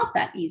is not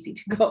that easy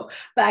to go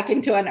back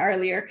into an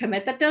earlier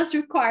commit. That does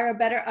require a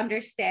better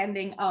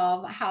understanding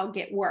of how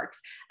Git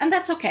works, and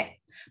that's okay.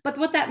 But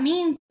what that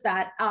means is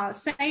that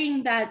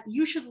saying that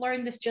you should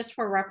learn this just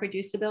for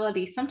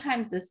reproducibility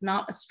sometimes is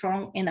not a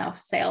strong enough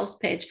sales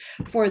pitch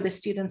for the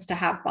students to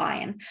have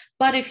buy-in.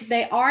 But if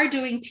they are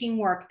doing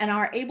teamwork and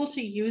are able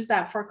to use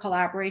that for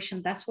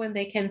collaboration, that's when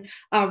they can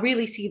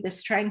really see the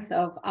strength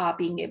of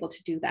being able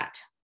to do that.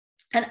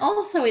 And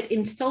also it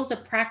instills a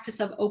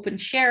practice of open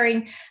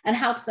sharing and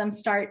helps them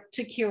start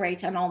to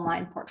curate an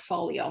online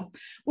portfolio,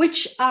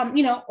 which,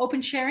 you know,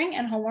 open sharing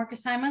and homework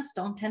assignments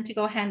don't tend to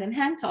go hand in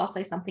hand. So I'll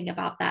say something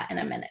about that in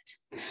a minute.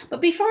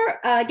 But before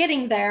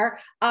getting there,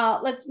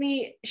 let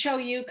me show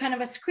you kind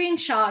of a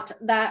screenshot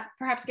that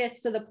perhaps gets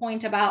to the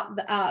point about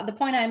the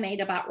point I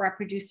made about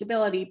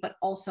reproducibility, but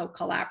also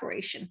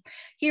collaboration.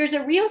 Here's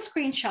a real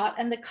screenshot,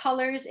 and the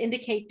colors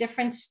indicate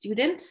different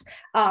students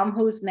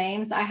whose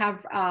names I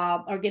have,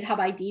 or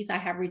GitHub IDs I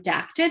have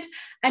redacted.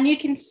 And you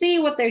can see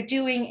what they're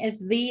doing is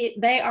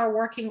they are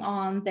working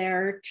on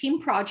their team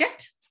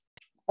project,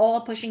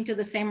 all pushing to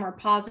the same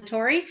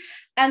repository,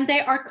 and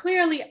they are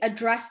clearly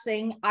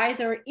addressing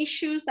either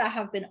issues that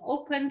have been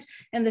opened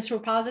in this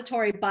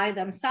repository by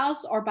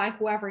themselves or by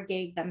whoever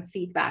gave them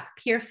feedback,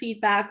 peer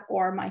feedback,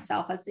 or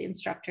myself as the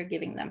instructor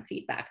giving them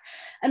feedback.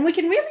 And we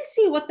can really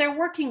see what they're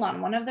working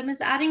on. One of them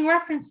is adding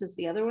references,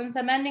 the other one's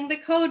amending the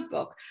code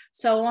book,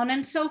 so on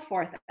and so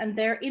forth. And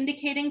they're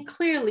indicating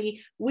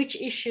clearly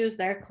which issues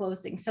they're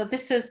closing. So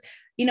this is,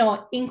 you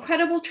know,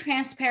 incredible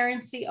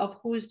transparency of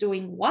who's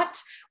doing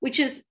what, which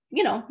is,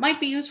 you know, might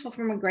be useful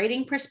from a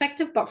grading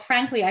perspective, but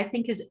frankly, I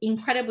think is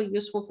incredibly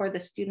useful for the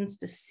students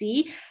to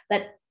see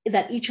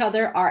that each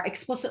other are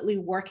explicitly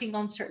working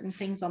on certain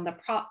things on the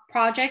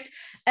project.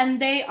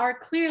 And they are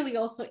clearly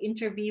also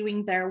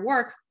interviewing their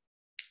work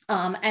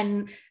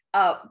and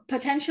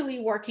potentially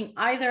working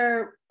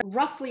either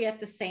roughly at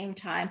the same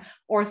time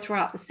or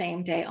throughout the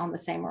same day on the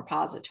same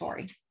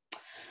repository.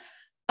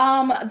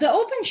 The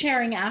open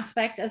sharing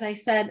aspect, as I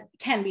said,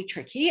 can be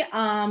tricky.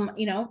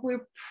 You know,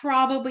 we're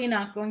probably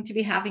not going to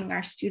be having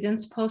our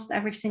students post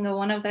every single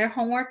one of their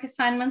homework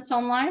assignments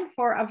online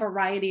for a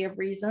variety of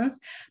reasons,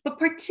 but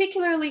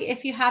particularly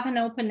if you have an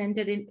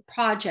open-ended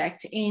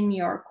project in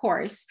your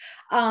course,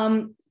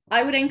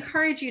 I would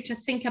encourage you to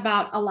think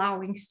about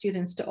allowing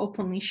students to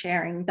openly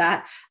sharing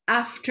that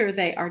after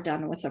they are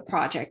done with the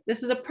project.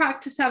 This is a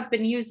practice I've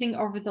been using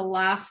over the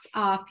last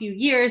few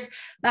years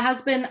that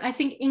has been, I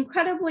think,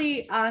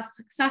 incredibly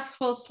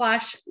successful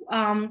slash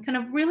kind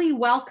of really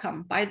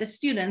welcome by the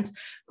students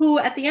who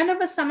at the end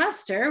of a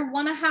semester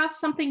want to have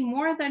something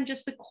more than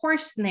just the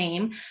course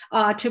name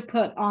to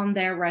put on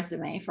their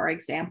resume, for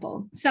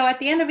example. So at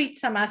the end of each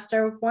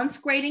semester, once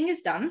grading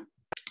is done,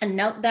 and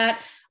note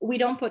that we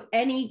don't put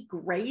any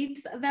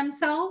grades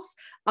themselves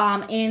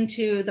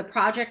into the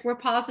project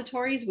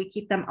repositories. We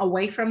keep them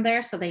away from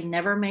there so they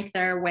never make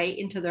their way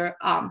into their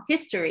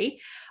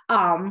history.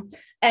 And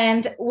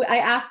I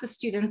asked the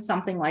students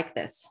something like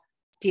this: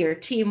 dear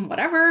team,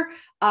 whatever,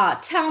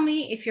 tell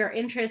me if you're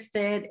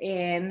interested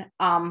in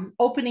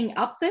opening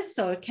up this.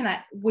 So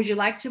would you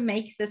like to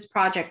make this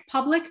project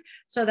public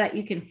so that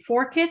you can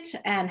fork it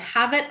and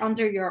have it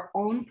under your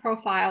own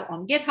profile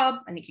on GitHub,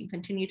 and you can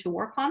continue to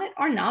work on it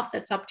or not?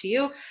 That's up to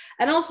you.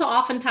 And also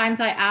oftentimes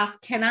I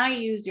ask, can I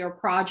use your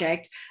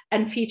project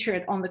and feature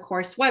it on the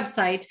course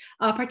website?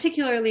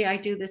 Particularly I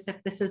do this if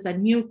this is a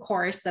new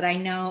course that I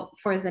know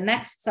for the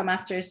next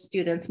semester's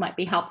students might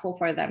be helpful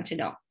for them to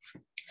know.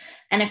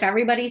 And if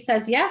everybody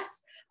says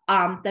yes,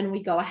 then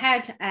we go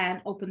ahead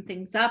and open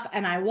things up,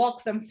 and I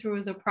walk them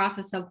through the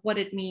process of what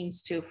it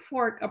means to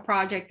fork a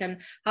project and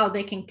how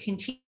they can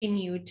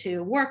continue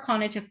to work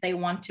on it if they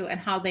want to, and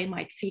how they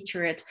might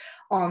feature it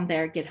on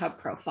their GitHub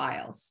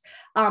profiles.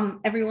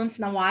 Every once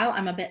in a while,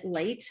 I'm a bit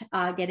late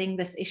getting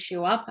this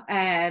issue up,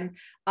 and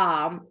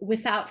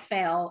without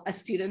fail, a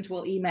student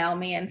will email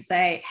me and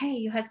say, hey,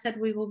 you had said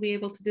we will be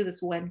able to do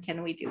this. When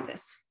can we do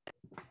this?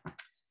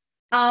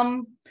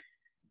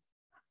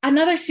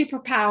 Another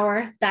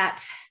superpower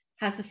that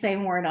has the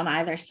same word on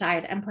either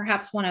side. And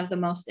perhaps one of the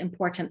most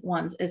important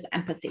ones is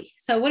empathy.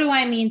 So what do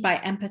I mean by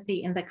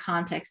empathy in the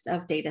context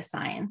of data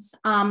science?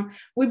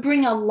 We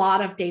bring a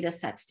lot of data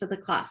sets to the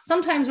class.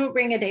 Sometimes we'll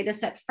bring a data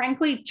set,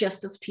 frankly,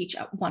 just to teach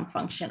one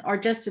function or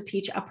just to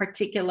teach a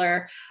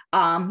particular,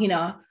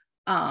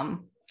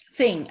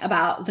 thing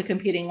about the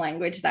computing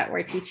language that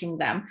we're teaching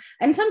them.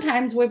 And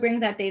sometimes we bring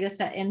that data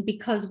set in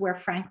because we're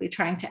frankly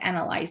trying to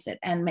analyze it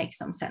and make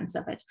some sense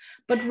of it.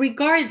 But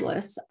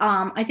regardless,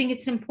 I think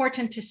it's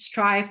important to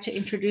strive to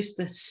introduce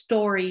the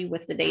story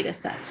with the data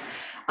set.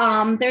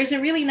 There's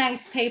a really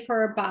nice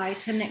paper by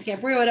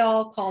Çetinkaya-Rundel et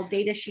al. Called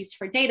Data Sheets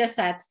for Data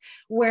Sets,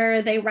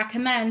 where they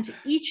recommend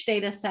each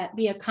data set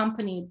be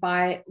accompanied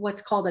by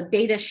what's called a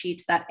data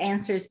sheet that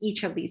answers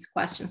each of these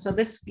questions. So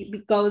this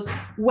goes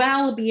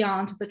well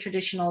beyond the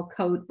traditional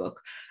code book.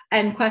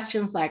 And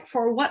questions like,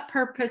 for what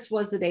purpose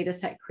was the data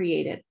set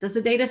created? Does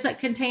the data set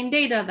contain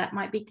data that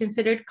might be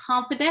considered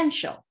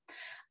confidential?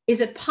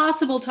 Is it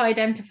possible to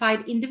identify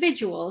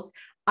individuals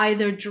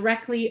either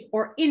directly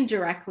or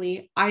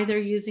indirectly, either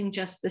using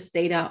just this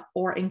data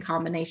or in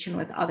combination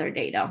with other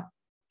data?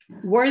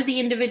 Were the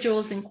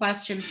individuals in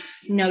question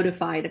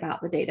notified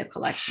about the data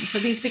collection? So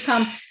these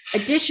become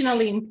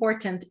additionally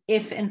important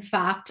if, in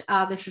fact,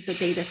 this is a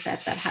data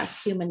set that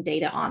has human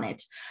data on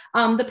it.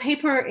 The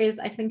paper is,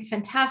 I think,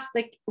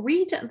 fantastic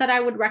read that I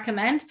would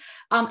recommend.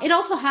 It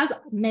also has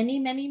many,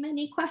 many,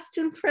 many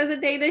questions for the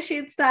data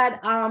sheets that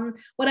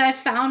what I've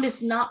found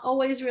is not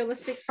always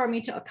realistic for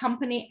me to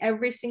accompany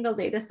every single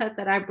data set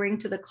that I bring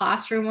to the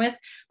classroom with.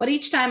 But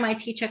each time I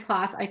teach a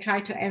class, I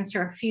try to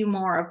answer a few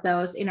more of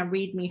those in a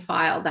README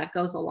file that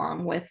goes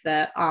along with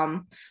the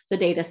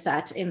data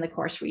set in the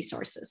course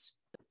resources.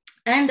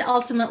 And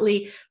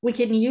ultimately, we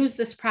can use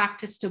this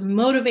practice to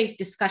motivate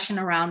discussion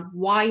around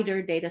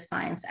wider data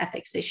science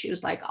ethics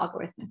issues like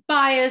algorithmic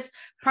bias,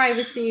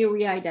 privacy,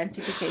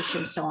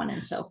 re-identification, so on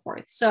and so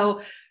forth.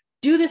 So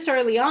do this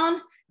early on,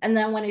 and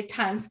then when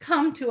times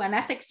come to an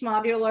ethics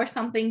module or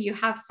something, you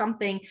have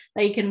something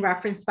that you can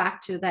reference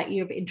back to that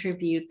you've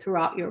interviewed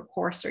throughout your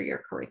course or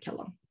your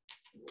curriculum.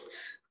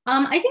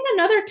 I think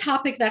another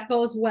topic that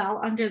goes well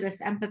under this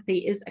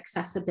empathy is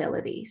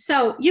accessibility.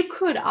 So you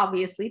could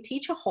obviously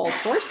teach a whole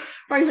course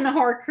or even a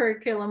whole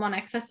curriculum on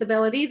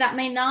accessibility. That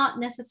may not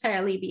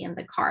necessarily be in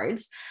the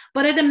cards,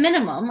 but at a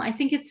minimum, I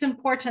think it's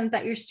important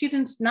that your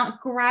students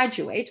not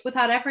graduate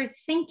without ever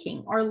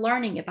thinking or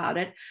learning about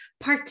it,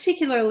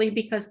 particularly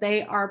because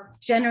they are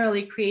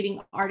generally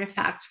creating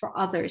artifacts for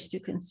others to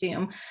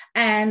consume.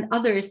 And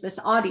others, this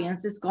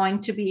audience is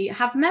going to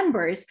have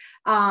members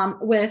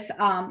with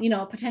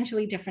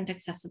potentially different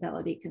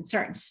accessibility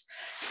concerns.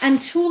 And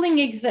tooling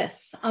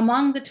exists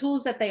among the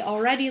tools that they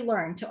already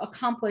learned to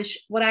accomplish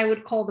what I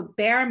would call the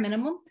bare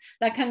minimum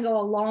that can go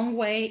a long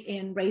way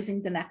in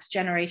raising the next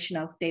generation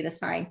of data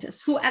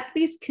scientists who at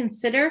least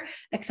consider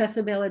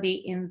accessibility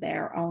in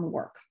their own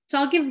work. So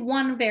I'll give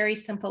one very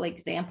simple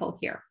example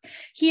here.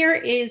 Here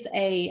is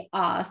a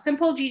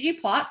simple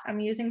ggplot. I'm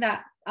using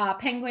that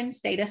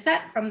penguins data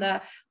set from the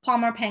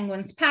Palmer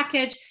Penguins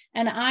package,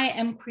 and I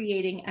am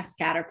creating a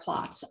scatter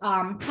plot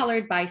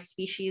colored by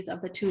species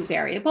of the two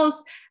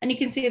variables. And you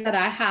can see that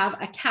I have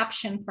a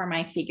caption for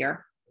my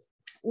figure.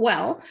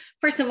 Well,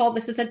 first of all,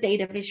 this is a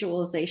data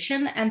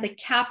visualization and the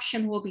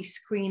caption will be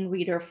screen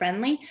reader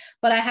friendly,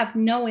 but I have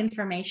no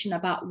information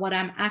about what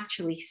I'm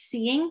actually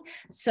seeing.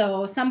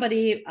 So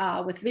somebody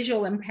with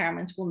visual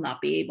impairments will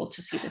not be able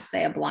to see this,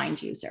 say a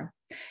blind user.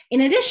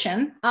 In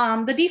addition,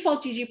 the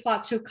default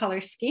ggplot2 color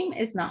scheme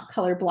is not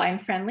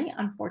colorblind friendly,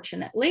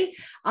 unfortunately.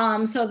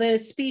 So the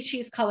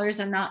species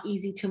colors are not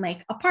easy to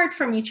make apart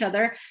from each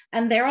other,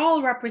 and they're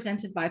all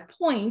represented by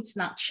points,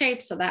 not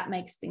shapes, so that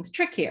makes things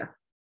trickier.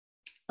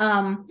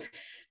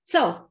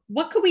 So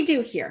what could we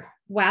do here?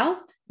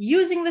 Well,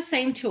 using the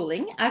same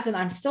tooling, as in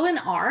I'm still in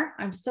R,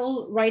 I'm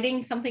still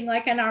writing something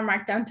like an R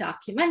Markdown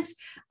document.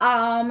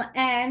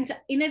 And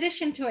in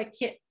addition to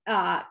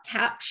a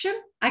caption,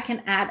 I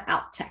can add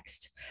alt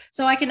text.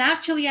 So I can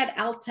actually add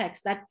alt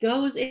text that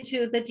goes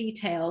into the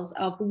details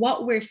of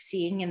what we're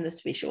seeing in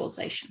this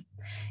visualization.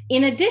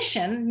 In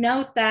addition,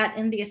 note that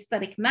in the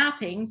aesthetic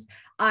mappings,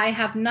 I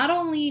have not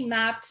only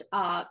mapped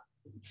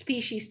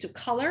species to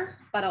color,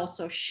 but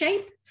also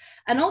shape,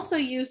 and also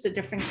used a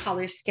different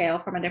color scale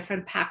from a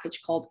different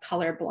package called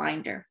Color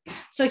Blinder.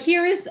 So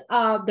here is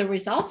the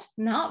result,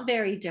 not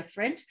very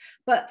different,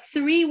 but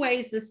 3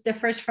 ways this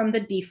differs from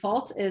the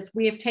default is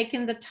we have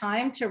taken the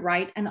time to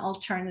write an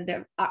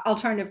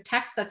alternative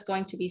text that's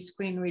going to be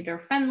screen reader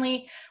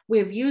friendly.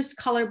 We've used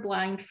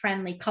colorblind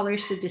friendly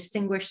colors to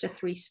distinguish the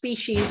 3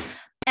 species.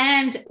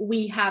 And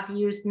we have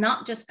used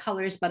not just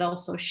colors, but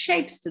also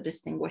shapes to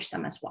distinguish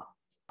them as well.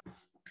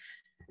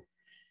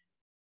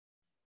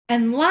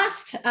 And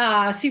last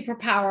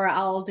superpower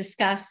I'll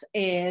discuss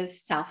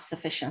is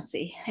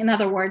self-sufficiency. In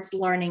other words,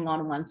 learning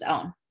on one's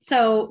own.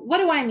 So what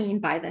do I mean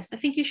by this? I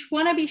think you should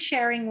want to be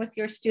sharing with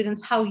your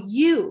students how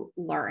you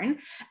learn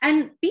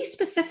and be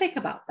specific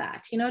about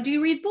that. You know, do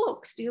you read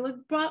books? Do you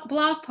look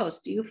blog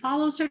posts? Do you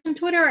follow certain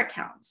Twitter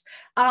accounts?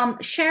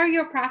 Share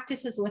your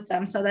practices with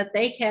them so that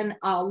they can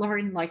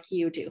learn like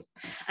you do.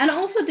 And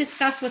also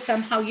discuss with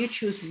them how you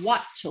choose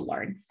what to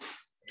learn.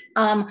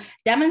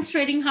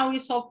 Demonstrating how you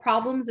solve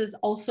problems is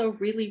also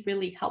really,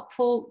 really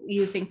helpful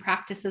using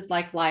practices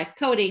like live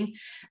coding.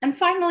 And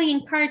finally,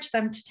 encourage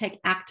them to take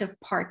active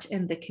part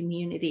in the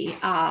community,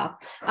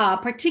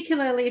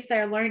 particularly if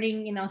they're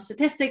learning, you know,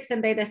 statistics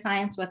and data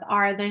science with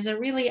R. There's a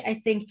really, I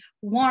think,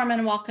 warm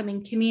and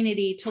welcoming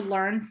community to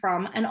learn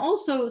from, and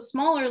also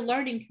smaller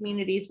learning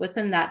communities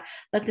within that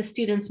the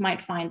students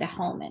might find a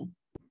home in.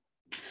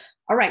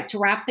 All right, to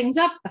wrap things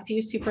up, a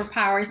few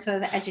superpowers for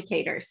the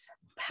educators.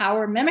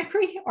 Power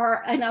mimicry,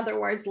 or in other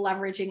words,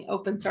 leveraging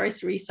open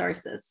source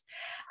resources.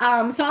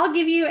 So I'll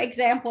give you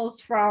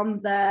examples from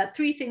the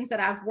 3 things that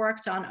I've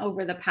worked on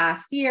over the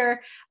past year.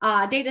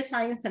 Data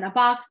Science in a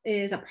Box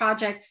is a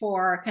project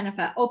for kind of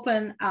an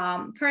open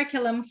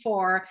curriculum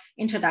for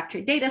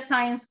introductory data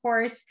science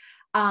course.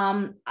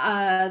 The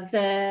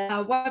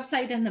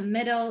website in the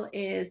middle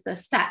is the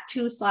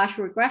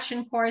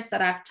Stat2/regression course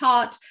that I've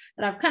taught,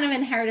 that I've kind of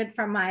inherited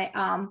from my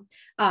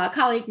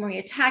colleague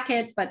Maria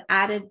Tackett, but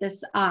added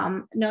this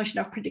notion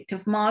of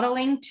predictive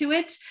modeling to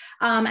it,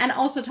 and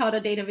also taught a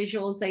data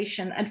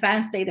visualization,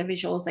 advanced data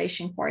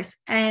visualization course.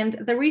 And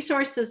the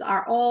resources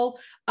are all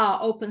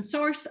open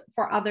source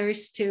for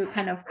others to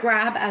kind of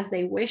grab as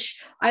they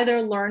wish,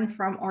 either learn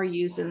from or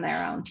use in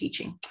their own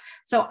teaching.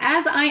 So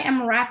as I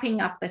am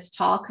wrapping up this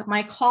talk,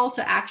 my call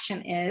to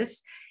action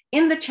is,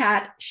 in the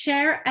chat,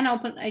 share an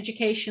open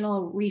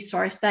educational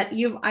resource that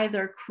you've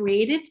either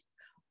created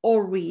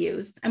or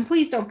reused. And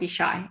please don't be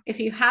shy. If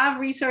you have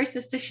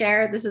resources to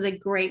share, this is a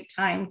great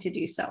time to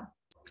do so.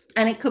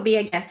 And it could be,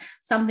 again,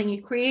 something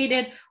you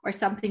created or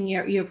something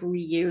you've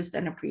reused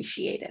and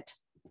appreciated.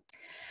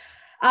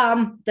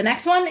 The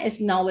next one is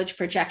knowledge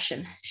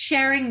projection,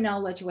 sharing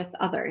knowledge with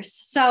others.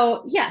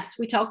 So yes,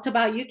 we talked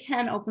about you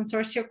can open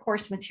source your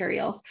course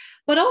materials,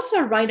 but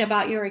also write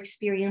about your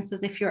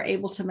experiences if you're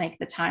able to make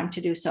the time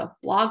to do so.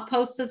 Blog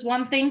posts is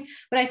one thing,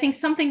 but I think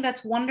something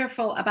that's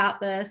wonderful about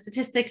the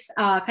statistics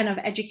kind of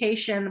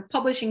education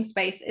publishing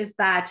space is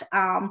that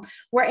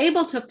we're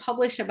able to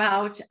publish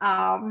about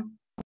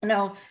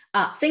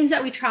things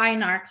that we try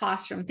in our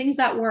classroom, things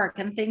that work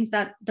and things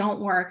that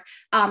don't work,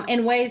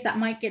 in ways that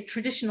might get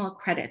traditional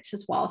credit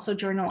as well. So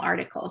journal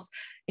articles.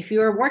 If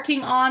you're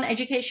working on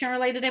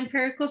education-related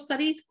empirical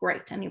studies,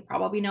 great. And you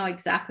probably know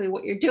exactly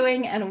what you're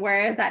doing and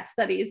where that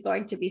study is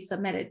going to be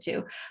submitted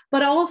to.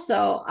 But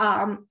also,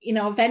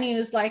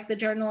 venues like the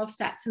Journal of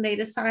Stats and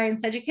Data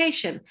Science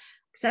Education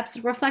accepts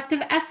reflective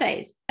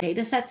essays,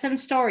 data sets and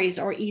stories,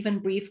 or even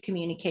brief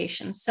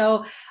communication.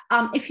 So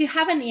if you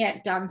haven't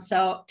yet done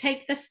so,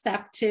 take the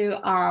step to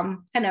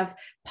kind of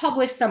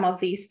publish some of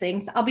these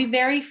things. I'll be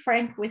very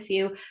frank with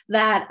you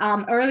that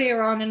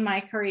earlier on in my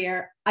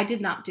career, I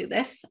did not do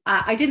this.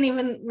 I didn't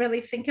even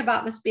really think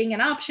about this being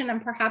an option,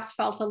 and perhaps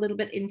felt a little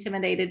bit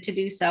intimidated to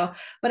do so.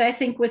 But I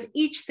think with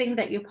each thing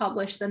that you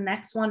publish, the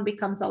next one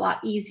becomes a lot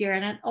easier.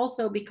 And it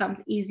also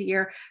becomes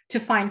easier to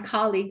find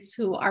colleagues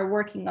who are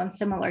working on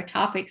similar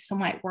topics who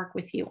might work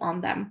with you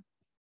on them.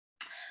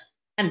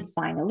 And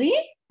finally,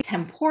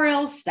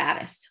 temporal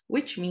status,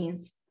 which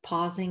means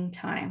pausing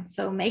time.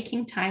 So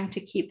making time to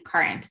keep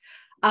current.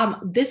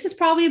 This is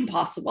probably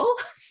impossible.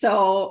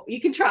 So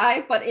you can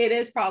try, but it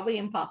is probably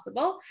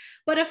impossible.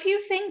 But a few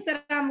things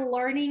that I'm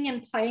learning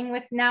and playing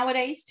with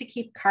nowadays to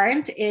keep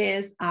current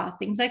is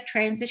things like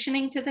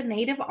transitioning to the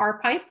native R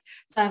pipe.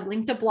 So I've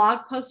linked a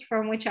blog post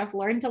from which I've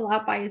learned a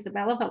lot by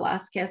Isabella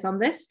Velasquez on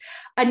this.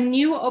 A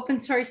new open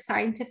source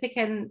scientific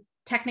and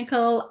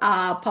technical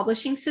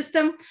publishing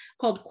system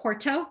called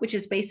Quarto, which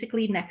is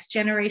basically next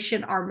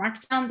generation R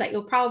Markdown that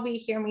you'll probably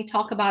hear me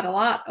talk about a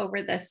lot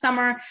over the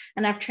summer.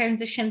 And I've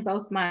transitioned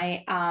both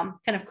my kind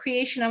of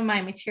creation of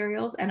my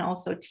materials and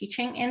also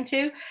teaching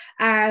into.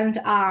 And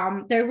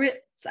there is,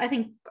 I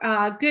think,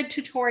 good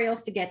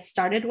tutorials to get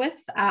started with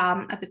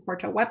at the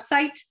Quarto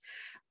website.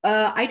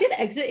 I did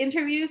exit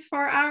interviews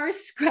for our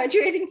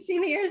graduating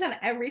seniors, and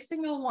every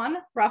single one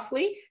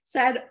roughly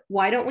said,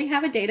 why don't we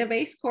have a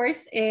database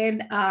course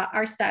in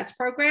our stats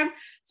program?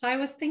 So I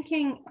was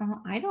thinking,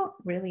 I don't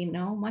really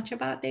know much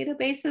about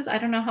databases. I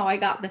don't know how I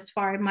got this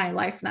far in my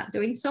life not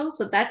doing so.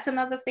 So that's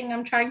another thing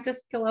I'm trying to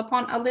skill up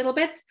on a little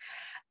bit.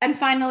 And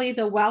finally,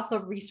 the wealth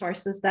of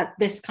resources that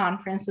this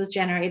conference is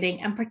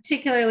generating, and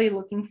particularly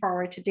looking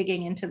forward to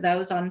digging into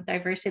those on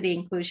diversity,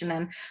 inclusion,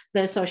 and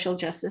the social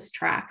justice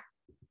track.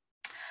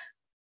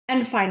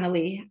 And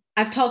finally,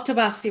 I've talked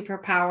about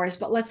superpowers,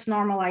 but let's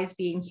normalize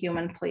being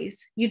human,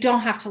 please. You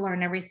don't have to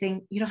learn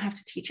everything. You don't have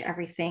to teach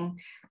everything.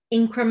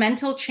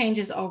 incremental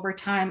changes over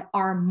time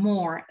are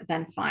more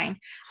than fine.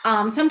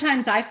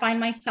 Sometimes I find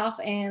myself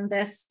in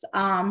this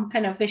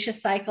kind of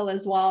vicious cycle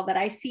as well, that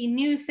I see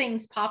new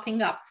things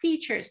popping up,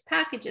 features,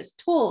 packages,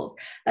 tools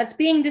that's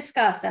being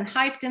discussed and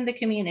hyped in the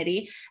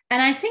community.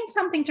 And I think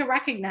something to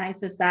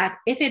recognize is that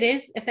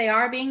if they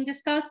are being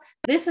discussed,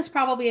 this is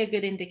probably a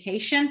good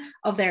indication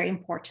of their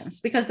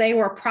importance, because they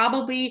were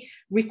probably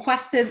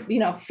requested,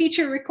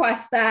 feature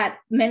requests that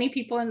many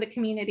people in the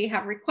community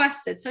have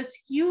requested. So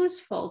it's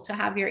useful to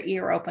have your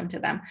ear open to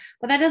them,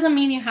 but that doesn't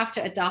mean you have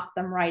to adopt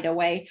them right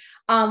away.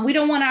 We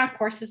don't want our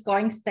courses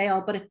going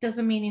stale, but it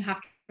doesn't mean you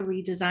have to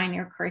redesign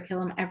your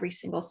curriculum every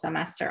single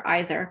semester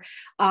either.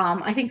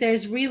 I think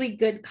there's really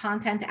good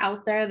content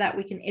out there that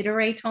we can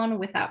iterate on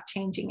without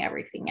changing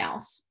everything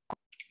else.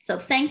 So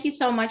thank you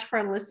so much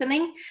for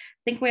listening. I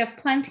think we have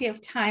plenty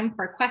of time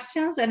for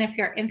questions. And if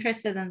you're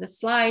interested in the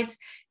slides,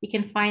 you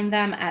can find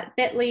them at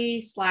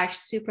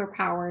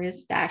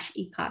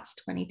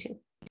bit.ly/superpowers-ecots22.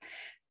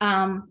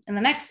 In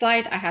the next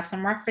slide, I have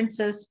some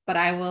references, but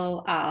I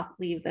will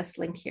leave this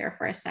link here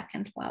for a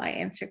second while I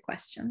answer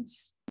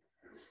questions.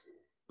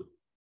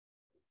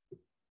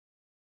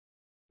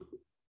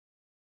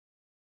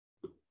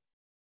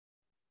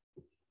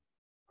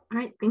 All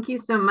right, thank you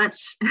so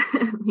much.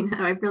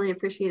 I really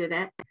appreciated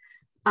it.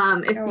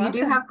 If you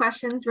do have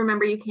questions,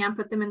 remember you can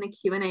put them in the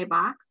Q&A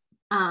box.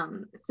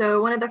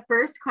 So one of the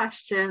first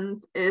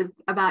questions is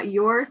about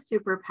your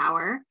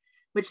superpower,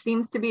 which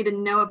seems to be to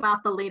know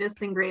about the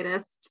latest and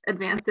greatest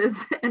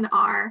advances in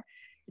R,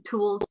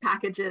 tools,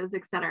 packages,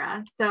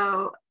 etc.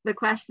 So the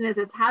question is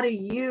how do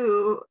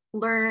you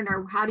learn,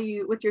 or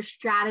what's your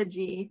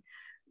strategy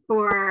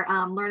for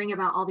learning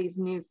about all these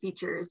new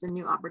features and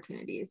new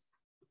opportunities?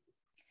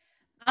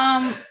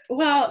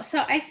 Well,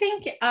 so I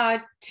think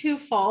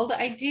twofold.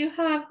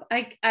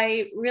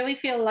 I really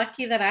feel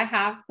lucky that I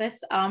have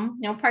this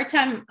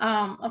part-time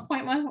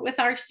appointment with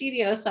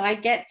RStudio. So I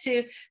get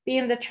to be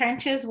in the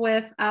trenches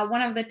with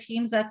one of the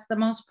teams that's the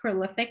most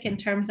prolific in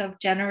terms of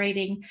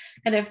generating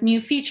kind of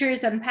new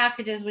features and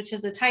packages, which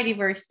is the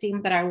Tidyverse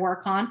team that I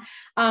work on.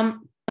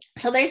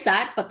 So there's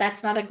that, but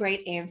that's not a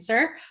great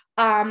answer.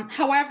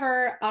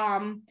 However,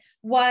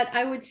 what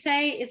I would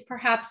say is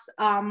perhaps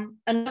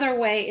another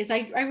way is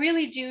I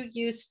really do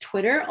use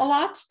Twitter a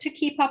lot to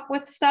keep up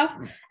with stuff.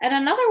 And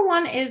another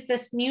one is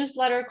this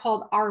newsletter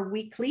called R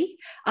Weekly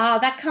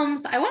that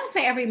comes, I want to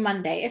say, every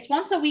Monday. It's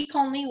once a week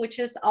only, which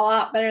is a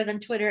lot better than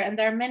Twitter. And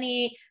there are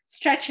many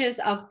stretches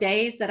of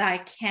days that I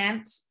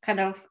can't kind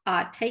of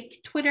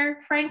take Twitter,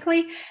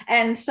 frankly.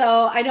 And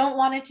so I don't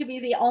want it to be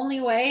the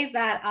only way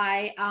that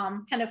I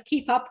kind of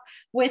keep up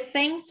with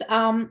things.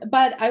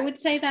 But I would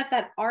say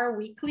that R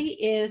Weekly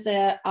is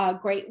a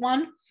great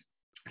one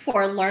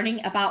for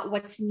learning about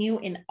what's new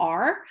in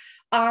R.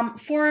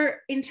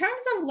 In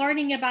terms of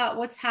learning about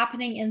what's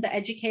happening in the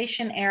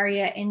education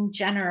area in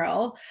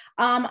general,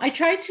 I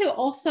try to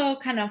also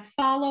kind of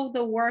follow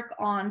the work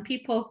on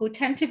people who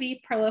tend to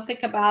be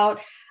prolific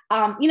about,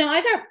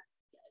 either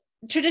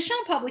traditional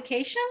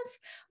publications,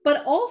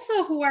 but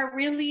also who are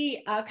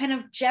really kind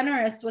of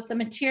generous with the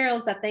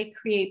materials that they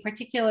create,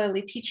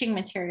 particularly teaching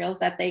materials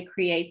that they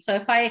create. So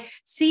if I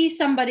see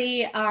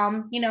somebody,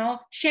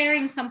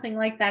 sharing something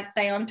like that,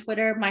 say on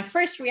Twitter, my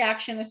first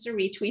reaction is to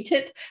retweet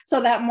it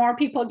so that more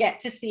people get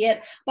to see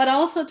it, but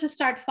also to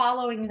start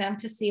following them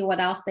to see what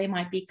else they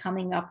might be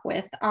coming up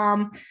with.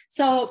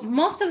 So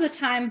most of the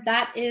time,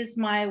 that is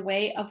my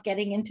way of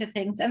getting into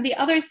things. And the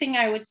other thing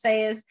I would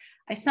say is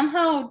I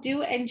somehow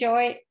do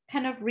enjoy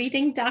kind of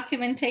reading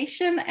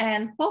documentation,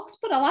 and folks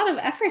put a lot of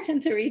effort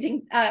into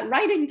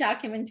writing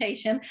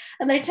documentation,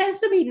 and there tends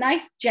to be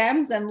nice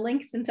gems and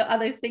links into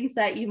other things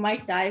that you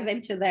might dive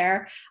into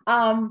there.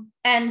 And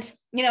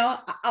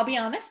I'll be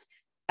honest,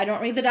 I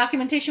don't read the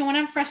documentation when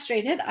I'm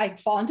frustrated. I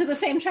fall into the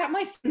same trap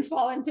my students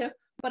fall into,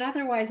 but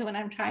otherwise when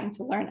I'm trying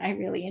to learn, I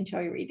really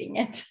enjoy reading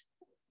it.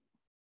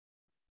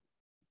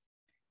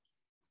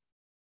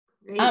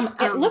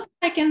 It looks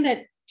like in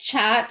the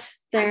chat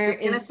there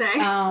is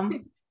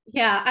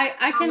yeah,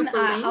 I can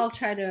I'll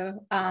try to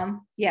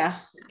yeah,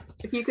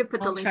 if you could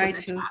put the link in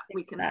the chat,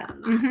 we can that.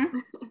 Mm-hmm.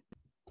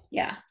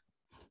 Yeah.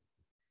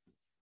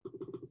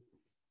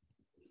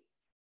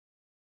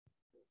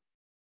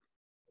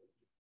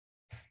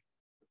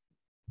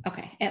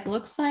 Okay, it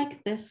looks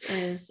like this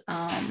is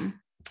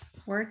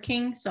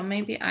working, so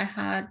maybe I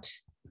had,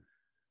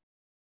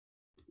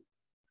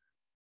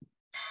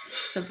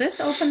 so this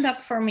opened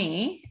up for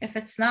me. If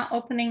it's not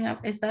opening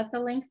up, is that the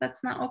link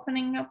that's not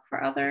opening up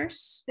for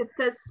others? It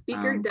says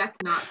speaker deck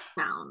not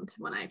found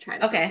when I try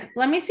to. Okay,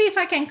 let me see if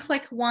I can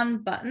click one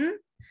button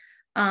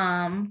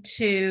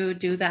to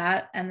do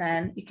that, and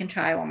then you can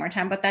try one more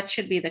time, but that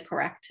should be the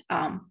correct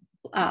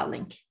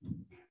link.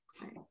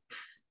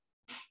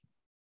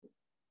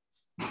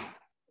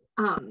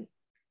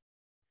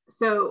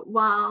 So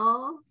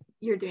while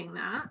you're doing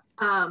that,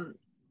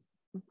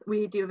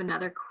 we do have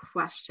another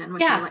question.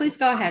 Yeah, please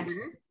go ahead.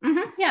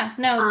 Mm-hmm. Yeah,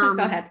 no, please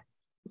go ahead.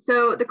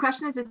 So the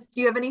question is,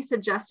 do you have any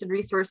suggested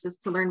resources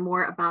to learn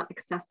more about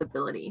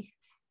accessibility?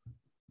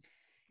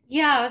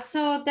 Yeah,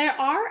 so there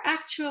are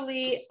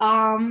actually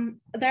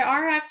some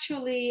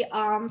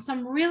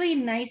really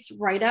nice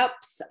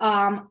write-ups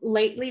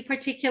lately,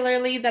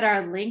 particularly that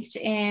are linked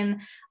in,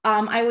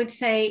 I would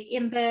say,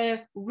 in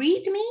the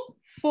README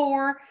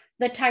for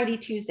the Tidy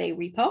Tuesday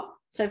repo.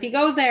 So if you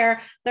go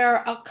there, there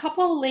are a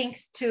couple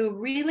links to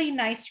really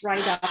nice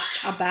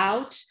write-ups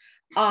about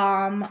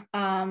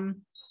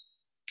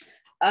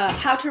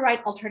how to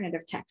write alternative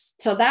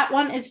text. So that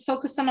one is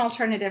focused on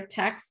alternative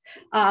text,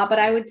 but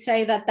I would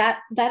say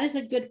that is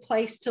a good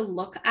place to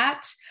look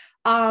at.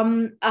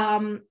 And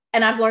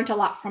I've learned a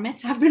lot from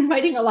it. I've been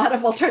writing a lot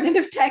of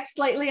alternative text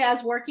lately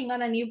as working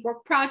on a new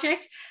book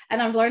project,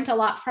 and I've learned a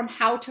lot from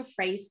how to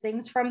phrase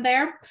things from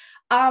there.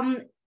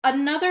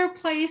 Another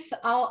place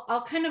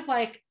I'll kind of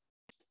like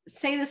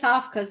say this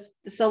off because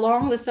it's a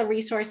long list of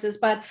resources,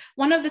 but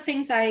one of the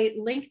things I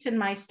linked in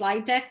my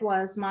slide deck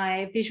was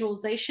my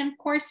visualization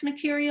course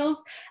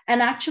materials.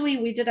 And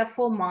actually we did a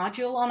full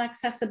module on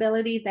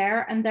accessibility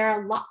there, and there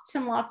are lots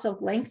and lots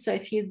of links. So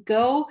if you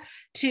go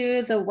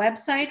to the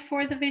website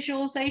for the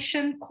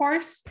visualization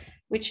course,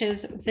 which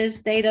is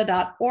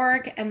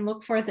visdata.org, and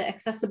look for the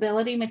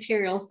accessibility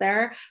materials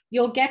there,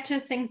 you'll get to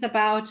things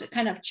about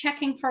kind of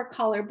checking for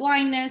color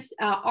blindness,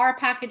 R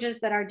packages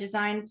that are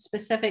designed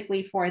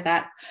specifically for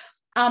that.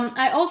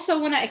 I also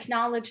want to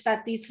acknowledge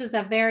that this is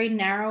a very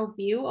narrow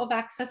view of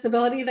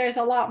accessibility. There's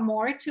a lot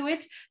more to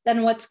it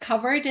than what's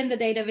covered in the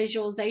data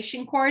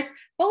visualization course,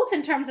 both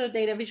in terms of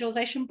data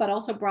visualization, but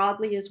also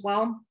broadly as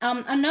well.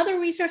 Another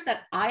resource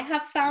that I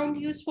have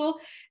found useful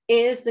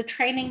is the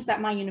trainings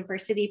that my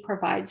university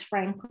provides,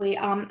 frankly.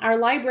 Our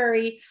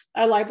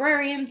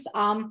librarians,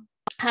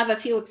 have a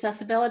few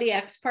accessibility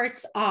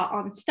experts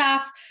on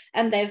staff,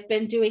 and they've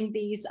been doing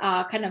these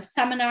kind of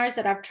seminars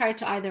that I've tried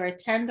to either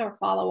attend or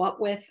follow up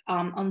with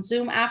on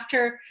Zoom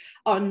after,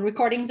 on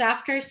recordings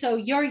after. So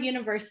your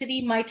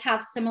university might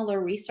have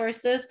similar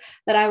resources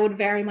that I would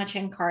very much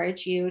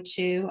encourage you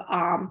to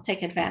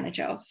take advantage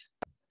of.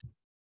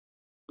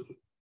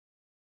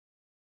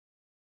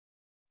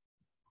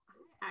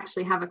 I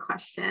actually have a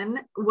question.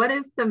 What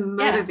is the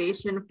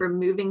motivation for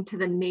moving to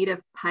the native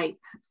pipe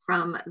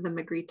from the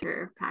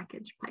Magritte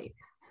package pipe?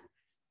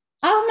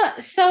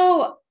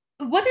 So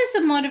what is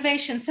the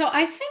motivation? So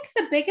I think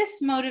the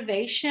biggest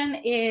motivation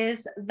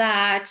is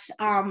that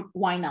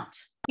why not?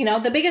 You know,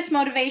 the biggest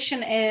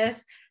motivation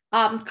is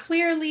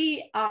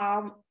clearly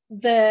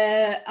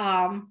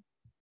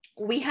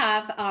we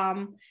have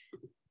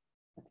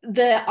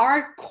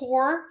our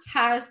core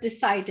has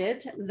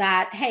decided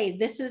that, hey,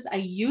 this is a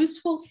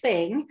useful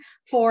thing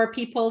for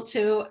people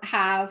to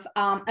have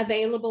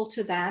available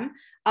to them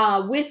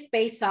with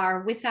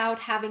BaseR without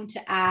having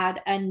to add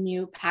a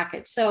new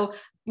package. So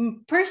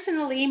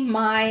personally,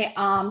 my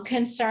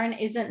concern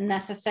isn't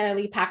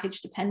necessarily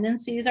package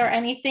dependencies or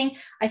anything.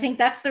 I think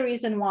that's the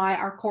reason why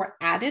our core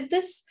added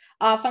this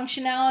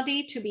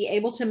functionality, to be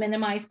able to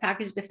minimize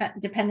package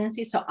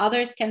dependencies so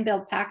others can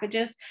build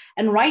packages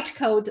and write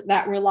code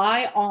that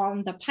rely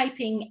on the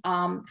piping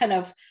kind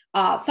of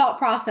thought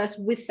process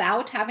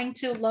without having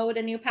to load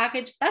a new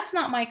package. That's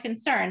not my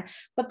concern.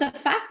 But the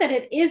fact that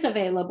it is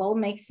available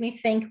makes me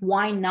think,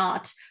 why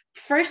not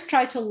first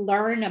try to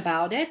learn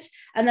about it,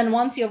 and then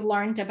once you've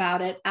learned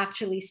about it,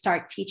 actually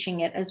start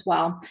teaching it as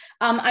well.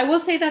 I will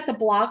say that the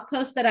blog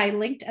post that I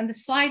linked and the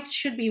slides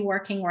should be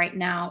working right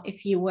now.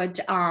 If you would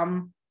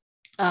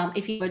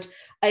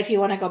if you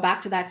want to go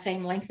back to that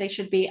same link, they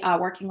should be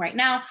working right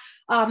now.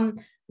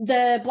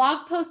 The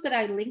blog post that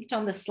I linked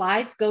on the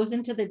slides goes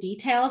into the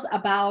details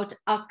about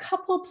a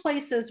couple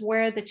places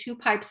where the two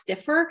pipes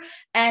differ.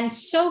 And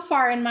so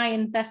far in my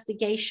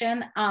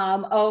investigation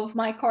of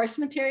my course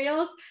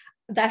materials,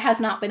 that has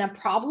not been a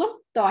problem,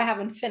 though I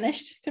haven't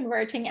finished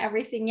converting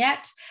everything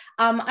yet.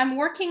 I'm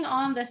working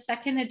on the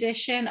second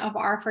edition of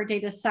R for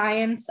Data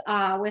Science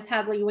with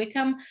Hadley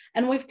Wickham,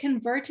 and we've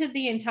converted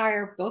the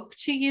entire book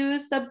to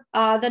use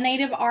the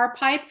native R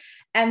pipe,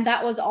 and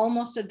that was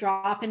almost a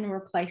drop-in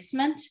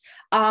replacement.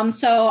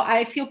 So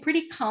I feel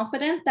pretty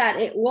confident that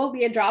it will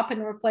be a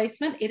drop-in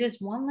replacement. It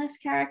is one less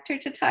character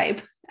to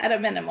type at a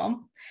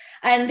minimum.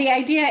 And the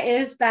idea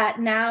is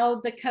that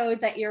now the code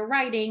that you're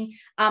writing,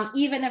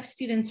 even if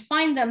students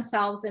find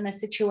themselves in a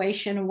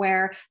situation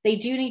where they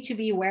do need to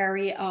be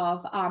wary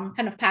of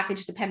kind of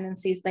package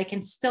dependencies, they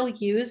can still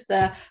use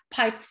the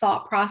pipe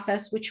thought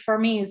process, which for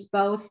me is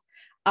both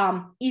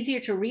easier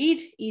to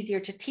read,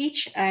 easier to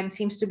teach, and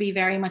seems to be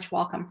very much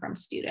welcome from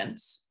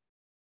students.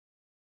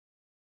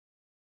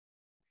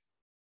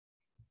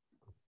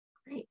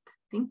 Great,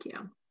 thank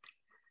you.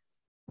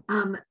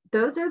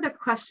 Those are the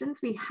questions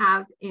we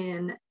have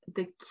in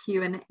the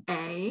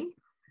Q&A.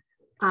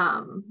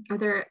 Are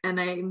there, and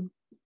I'm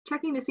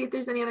checking to see if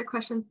there's any other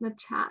questions in the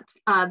chat.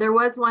 There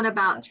was one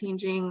about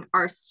changing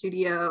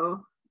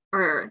RStudio,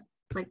 or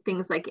like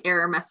things like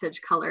error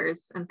message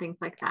colors and things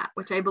like that,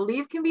 which I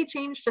believe can be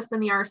changed just in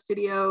the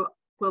RStudio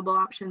global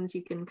options.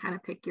 You can kind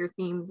of pick your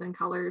themes and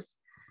colors.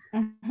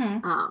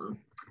 Mm-hmm.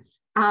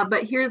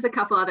 But here's a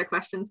couple other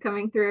questions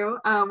coming through.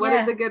 What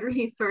is a good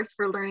resource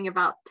for learning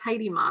about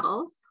tidy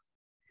models?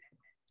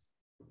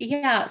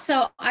 Yeah,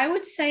 so I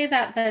would say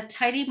that the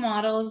Tidy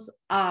Models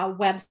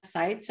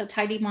website, so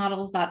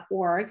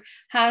tidymodels.org,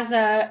 has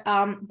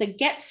the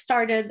Get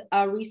Started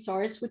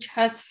resource, which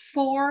has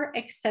 4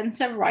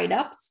 extensive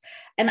write-ups.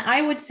 And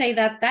I would say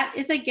that that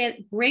is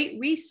a great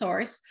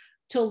resource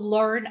to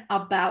learn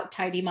about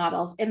Tidy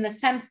Models, in the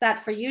sense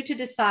that for you to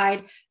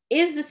decide,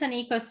 is this an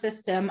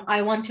ecosystem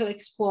I want to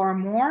explore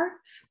more?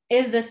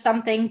 Is this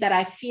something that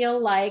I feel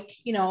like,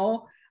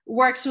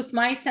 works with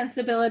my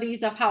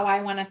sensibilities of how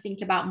I want to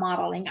think about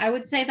modeling? I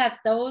would say that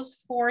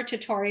those 4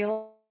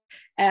 tutorials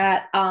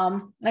at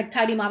like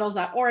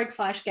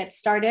tidymodels.org/get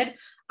started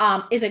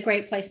is a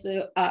great place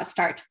to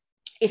start.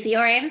 If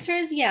your answer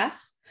is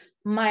yes,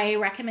 my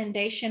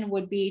recommendation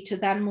would be to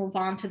then move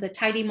on to the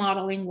Tidy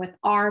Modeling with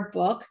R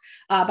book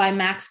by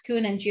Max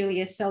Kuhn and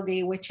Julia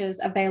Silge, which is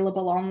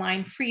available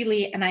online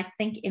freely, and I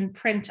think in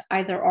print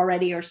either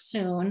already or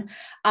soon,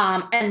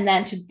 and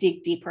then to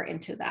dig deeper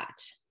into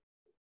that.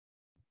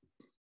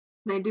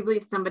 And I do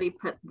believe somebody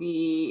put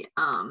the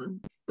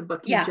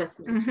book you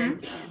just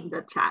mentioned in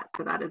the chat,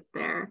 so that is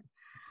there.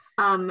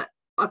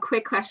 A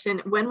quick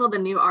question: when will the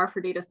new R for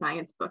Data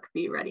Science book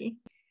be ready?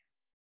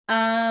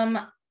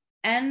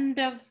 End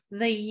of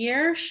the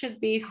year, should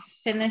be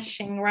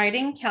finishing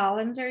writing,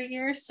 calendar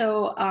year.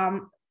 So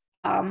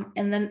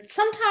and then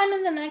sometime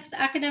in the next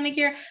academic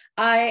year.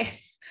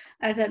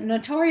 As a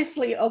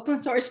notoriously open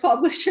source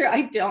publisher,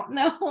 I don't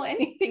know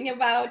anything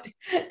about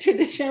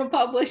traditional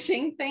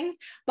publishing things,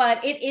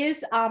 but it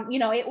is,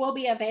 it will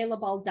be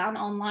available done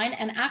online.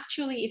 And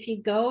actually, if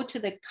you go to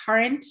the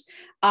current,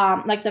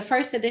 like the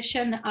first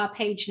edition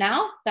page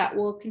now, that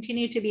will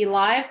continue to be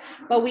live,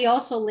 but we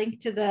also link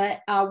to the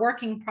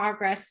work in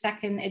progress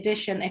second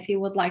edition if you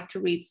would like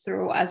to read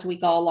through as we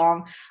go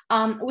along.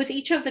 With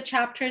each of the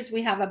chapters,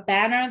 we have a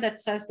banner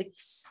that says the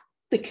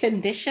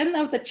condition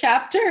of the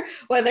chapter,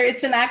 whether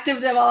it's an active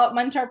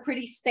development or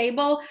pretty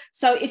stable.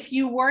 So if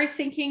you were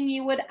thinking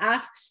you would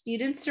ask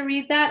students to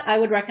read that, I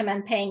would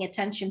recommend paying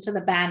attention to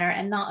the banner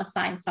and not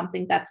assign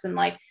something that's in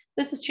like,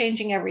 this is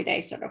changing every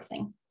day sort of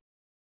thing.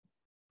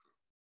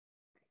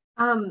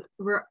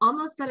 We're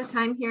almost out of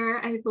time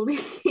here, I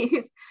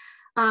believe.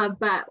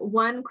 But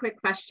one quick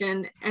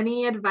question: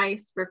 any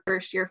advice for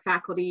first year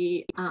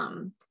faculty,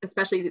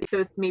 especially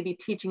those maybe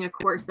teaching a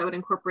course that would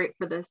incorporate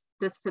for this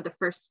for the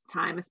first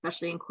time,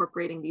 especially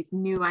incorporating these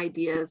new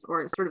ideas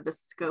or sort of the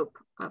scope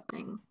of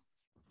things?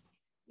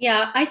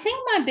 Yeah, I think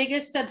my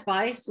biggest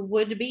advice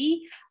would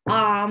be,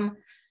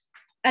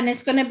 and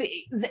it's going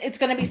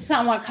to be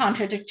somewhat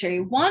contradictory.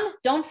 One,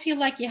 don't feel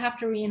like you have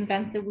to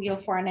reinvent the wheel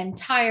for an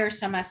entire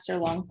semester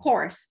long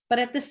course. But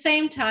at the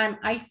same time,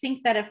 I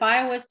think that if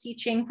I was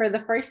teaching for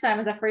the first time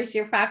as a first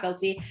year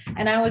faculty,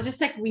 and I was just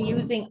like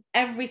reusing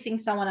everything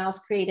someone else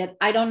created,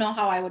 I don't know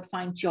how I would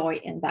find joy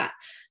in that.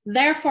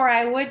 Therefore,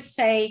 I would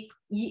say,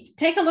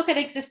 take a look at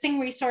existing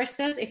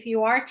resources. If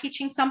you are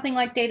teaching something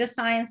like data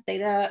science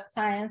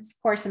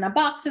course in a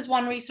box is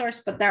one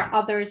resource, but there are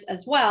others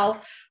as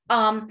well.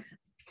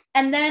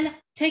 And then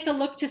take a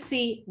look to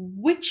see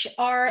which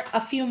are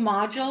a few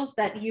modules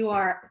that you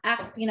are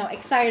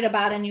excited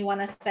about, and you want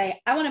to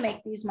say, I want to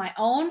make these my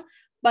own,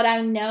 but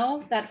I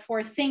know that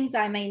for things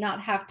I may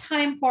not have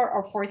time for,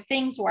 or for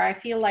things where I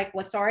feel like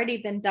what's already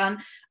been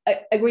done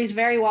agrees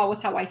very well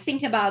with how I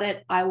think about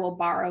it, I will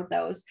borrow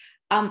those.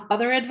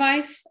 Other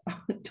advice,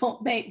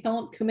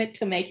 don't commit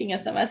to making a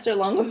semester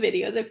long of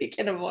videos if you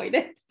can avoid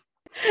it.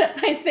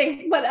 I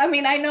think, but I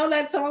mean, I know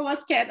that some of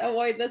us can't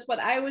avoid this, but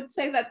I would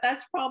say that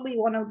that's probably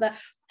one of the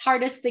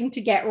hardest thing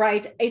to get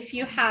right. If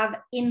you have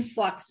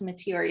influx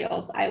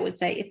materials, I would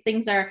say if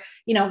things are,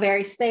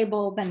 very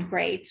stable, then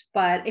great.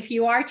 But if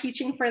you are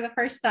teaching for the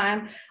first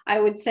time, I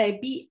would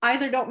say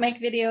either don't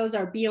make videos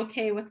or be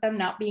okay with them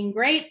not being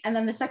great. And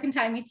then the second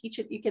time you teach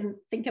it, you can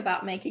think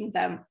about making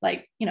them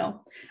like,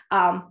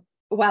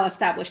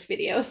 well-established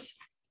videos.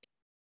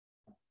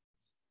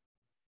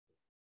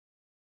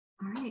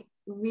 All right.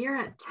 We're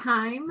at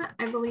time.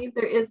 I believe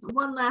there is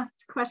one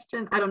last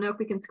question. I don't know if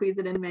we can squeeze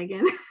it in,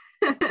 Megan.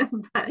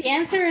 But the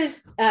answer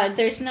is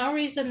there's no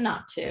reason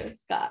not to,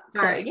 Scott.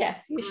 So right.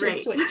 Yes, you should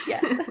switch.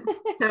 Yes.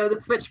 So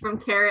the switch from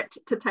carrot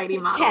to tidy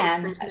model.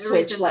 Can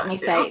switch, let me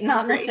say.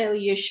 Not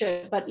necessarily you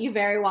should, but you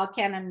very well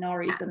can, and no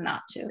reason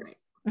not to.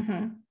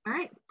 All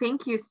right.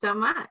 Thank you so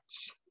much.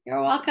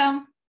 You're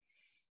welcome.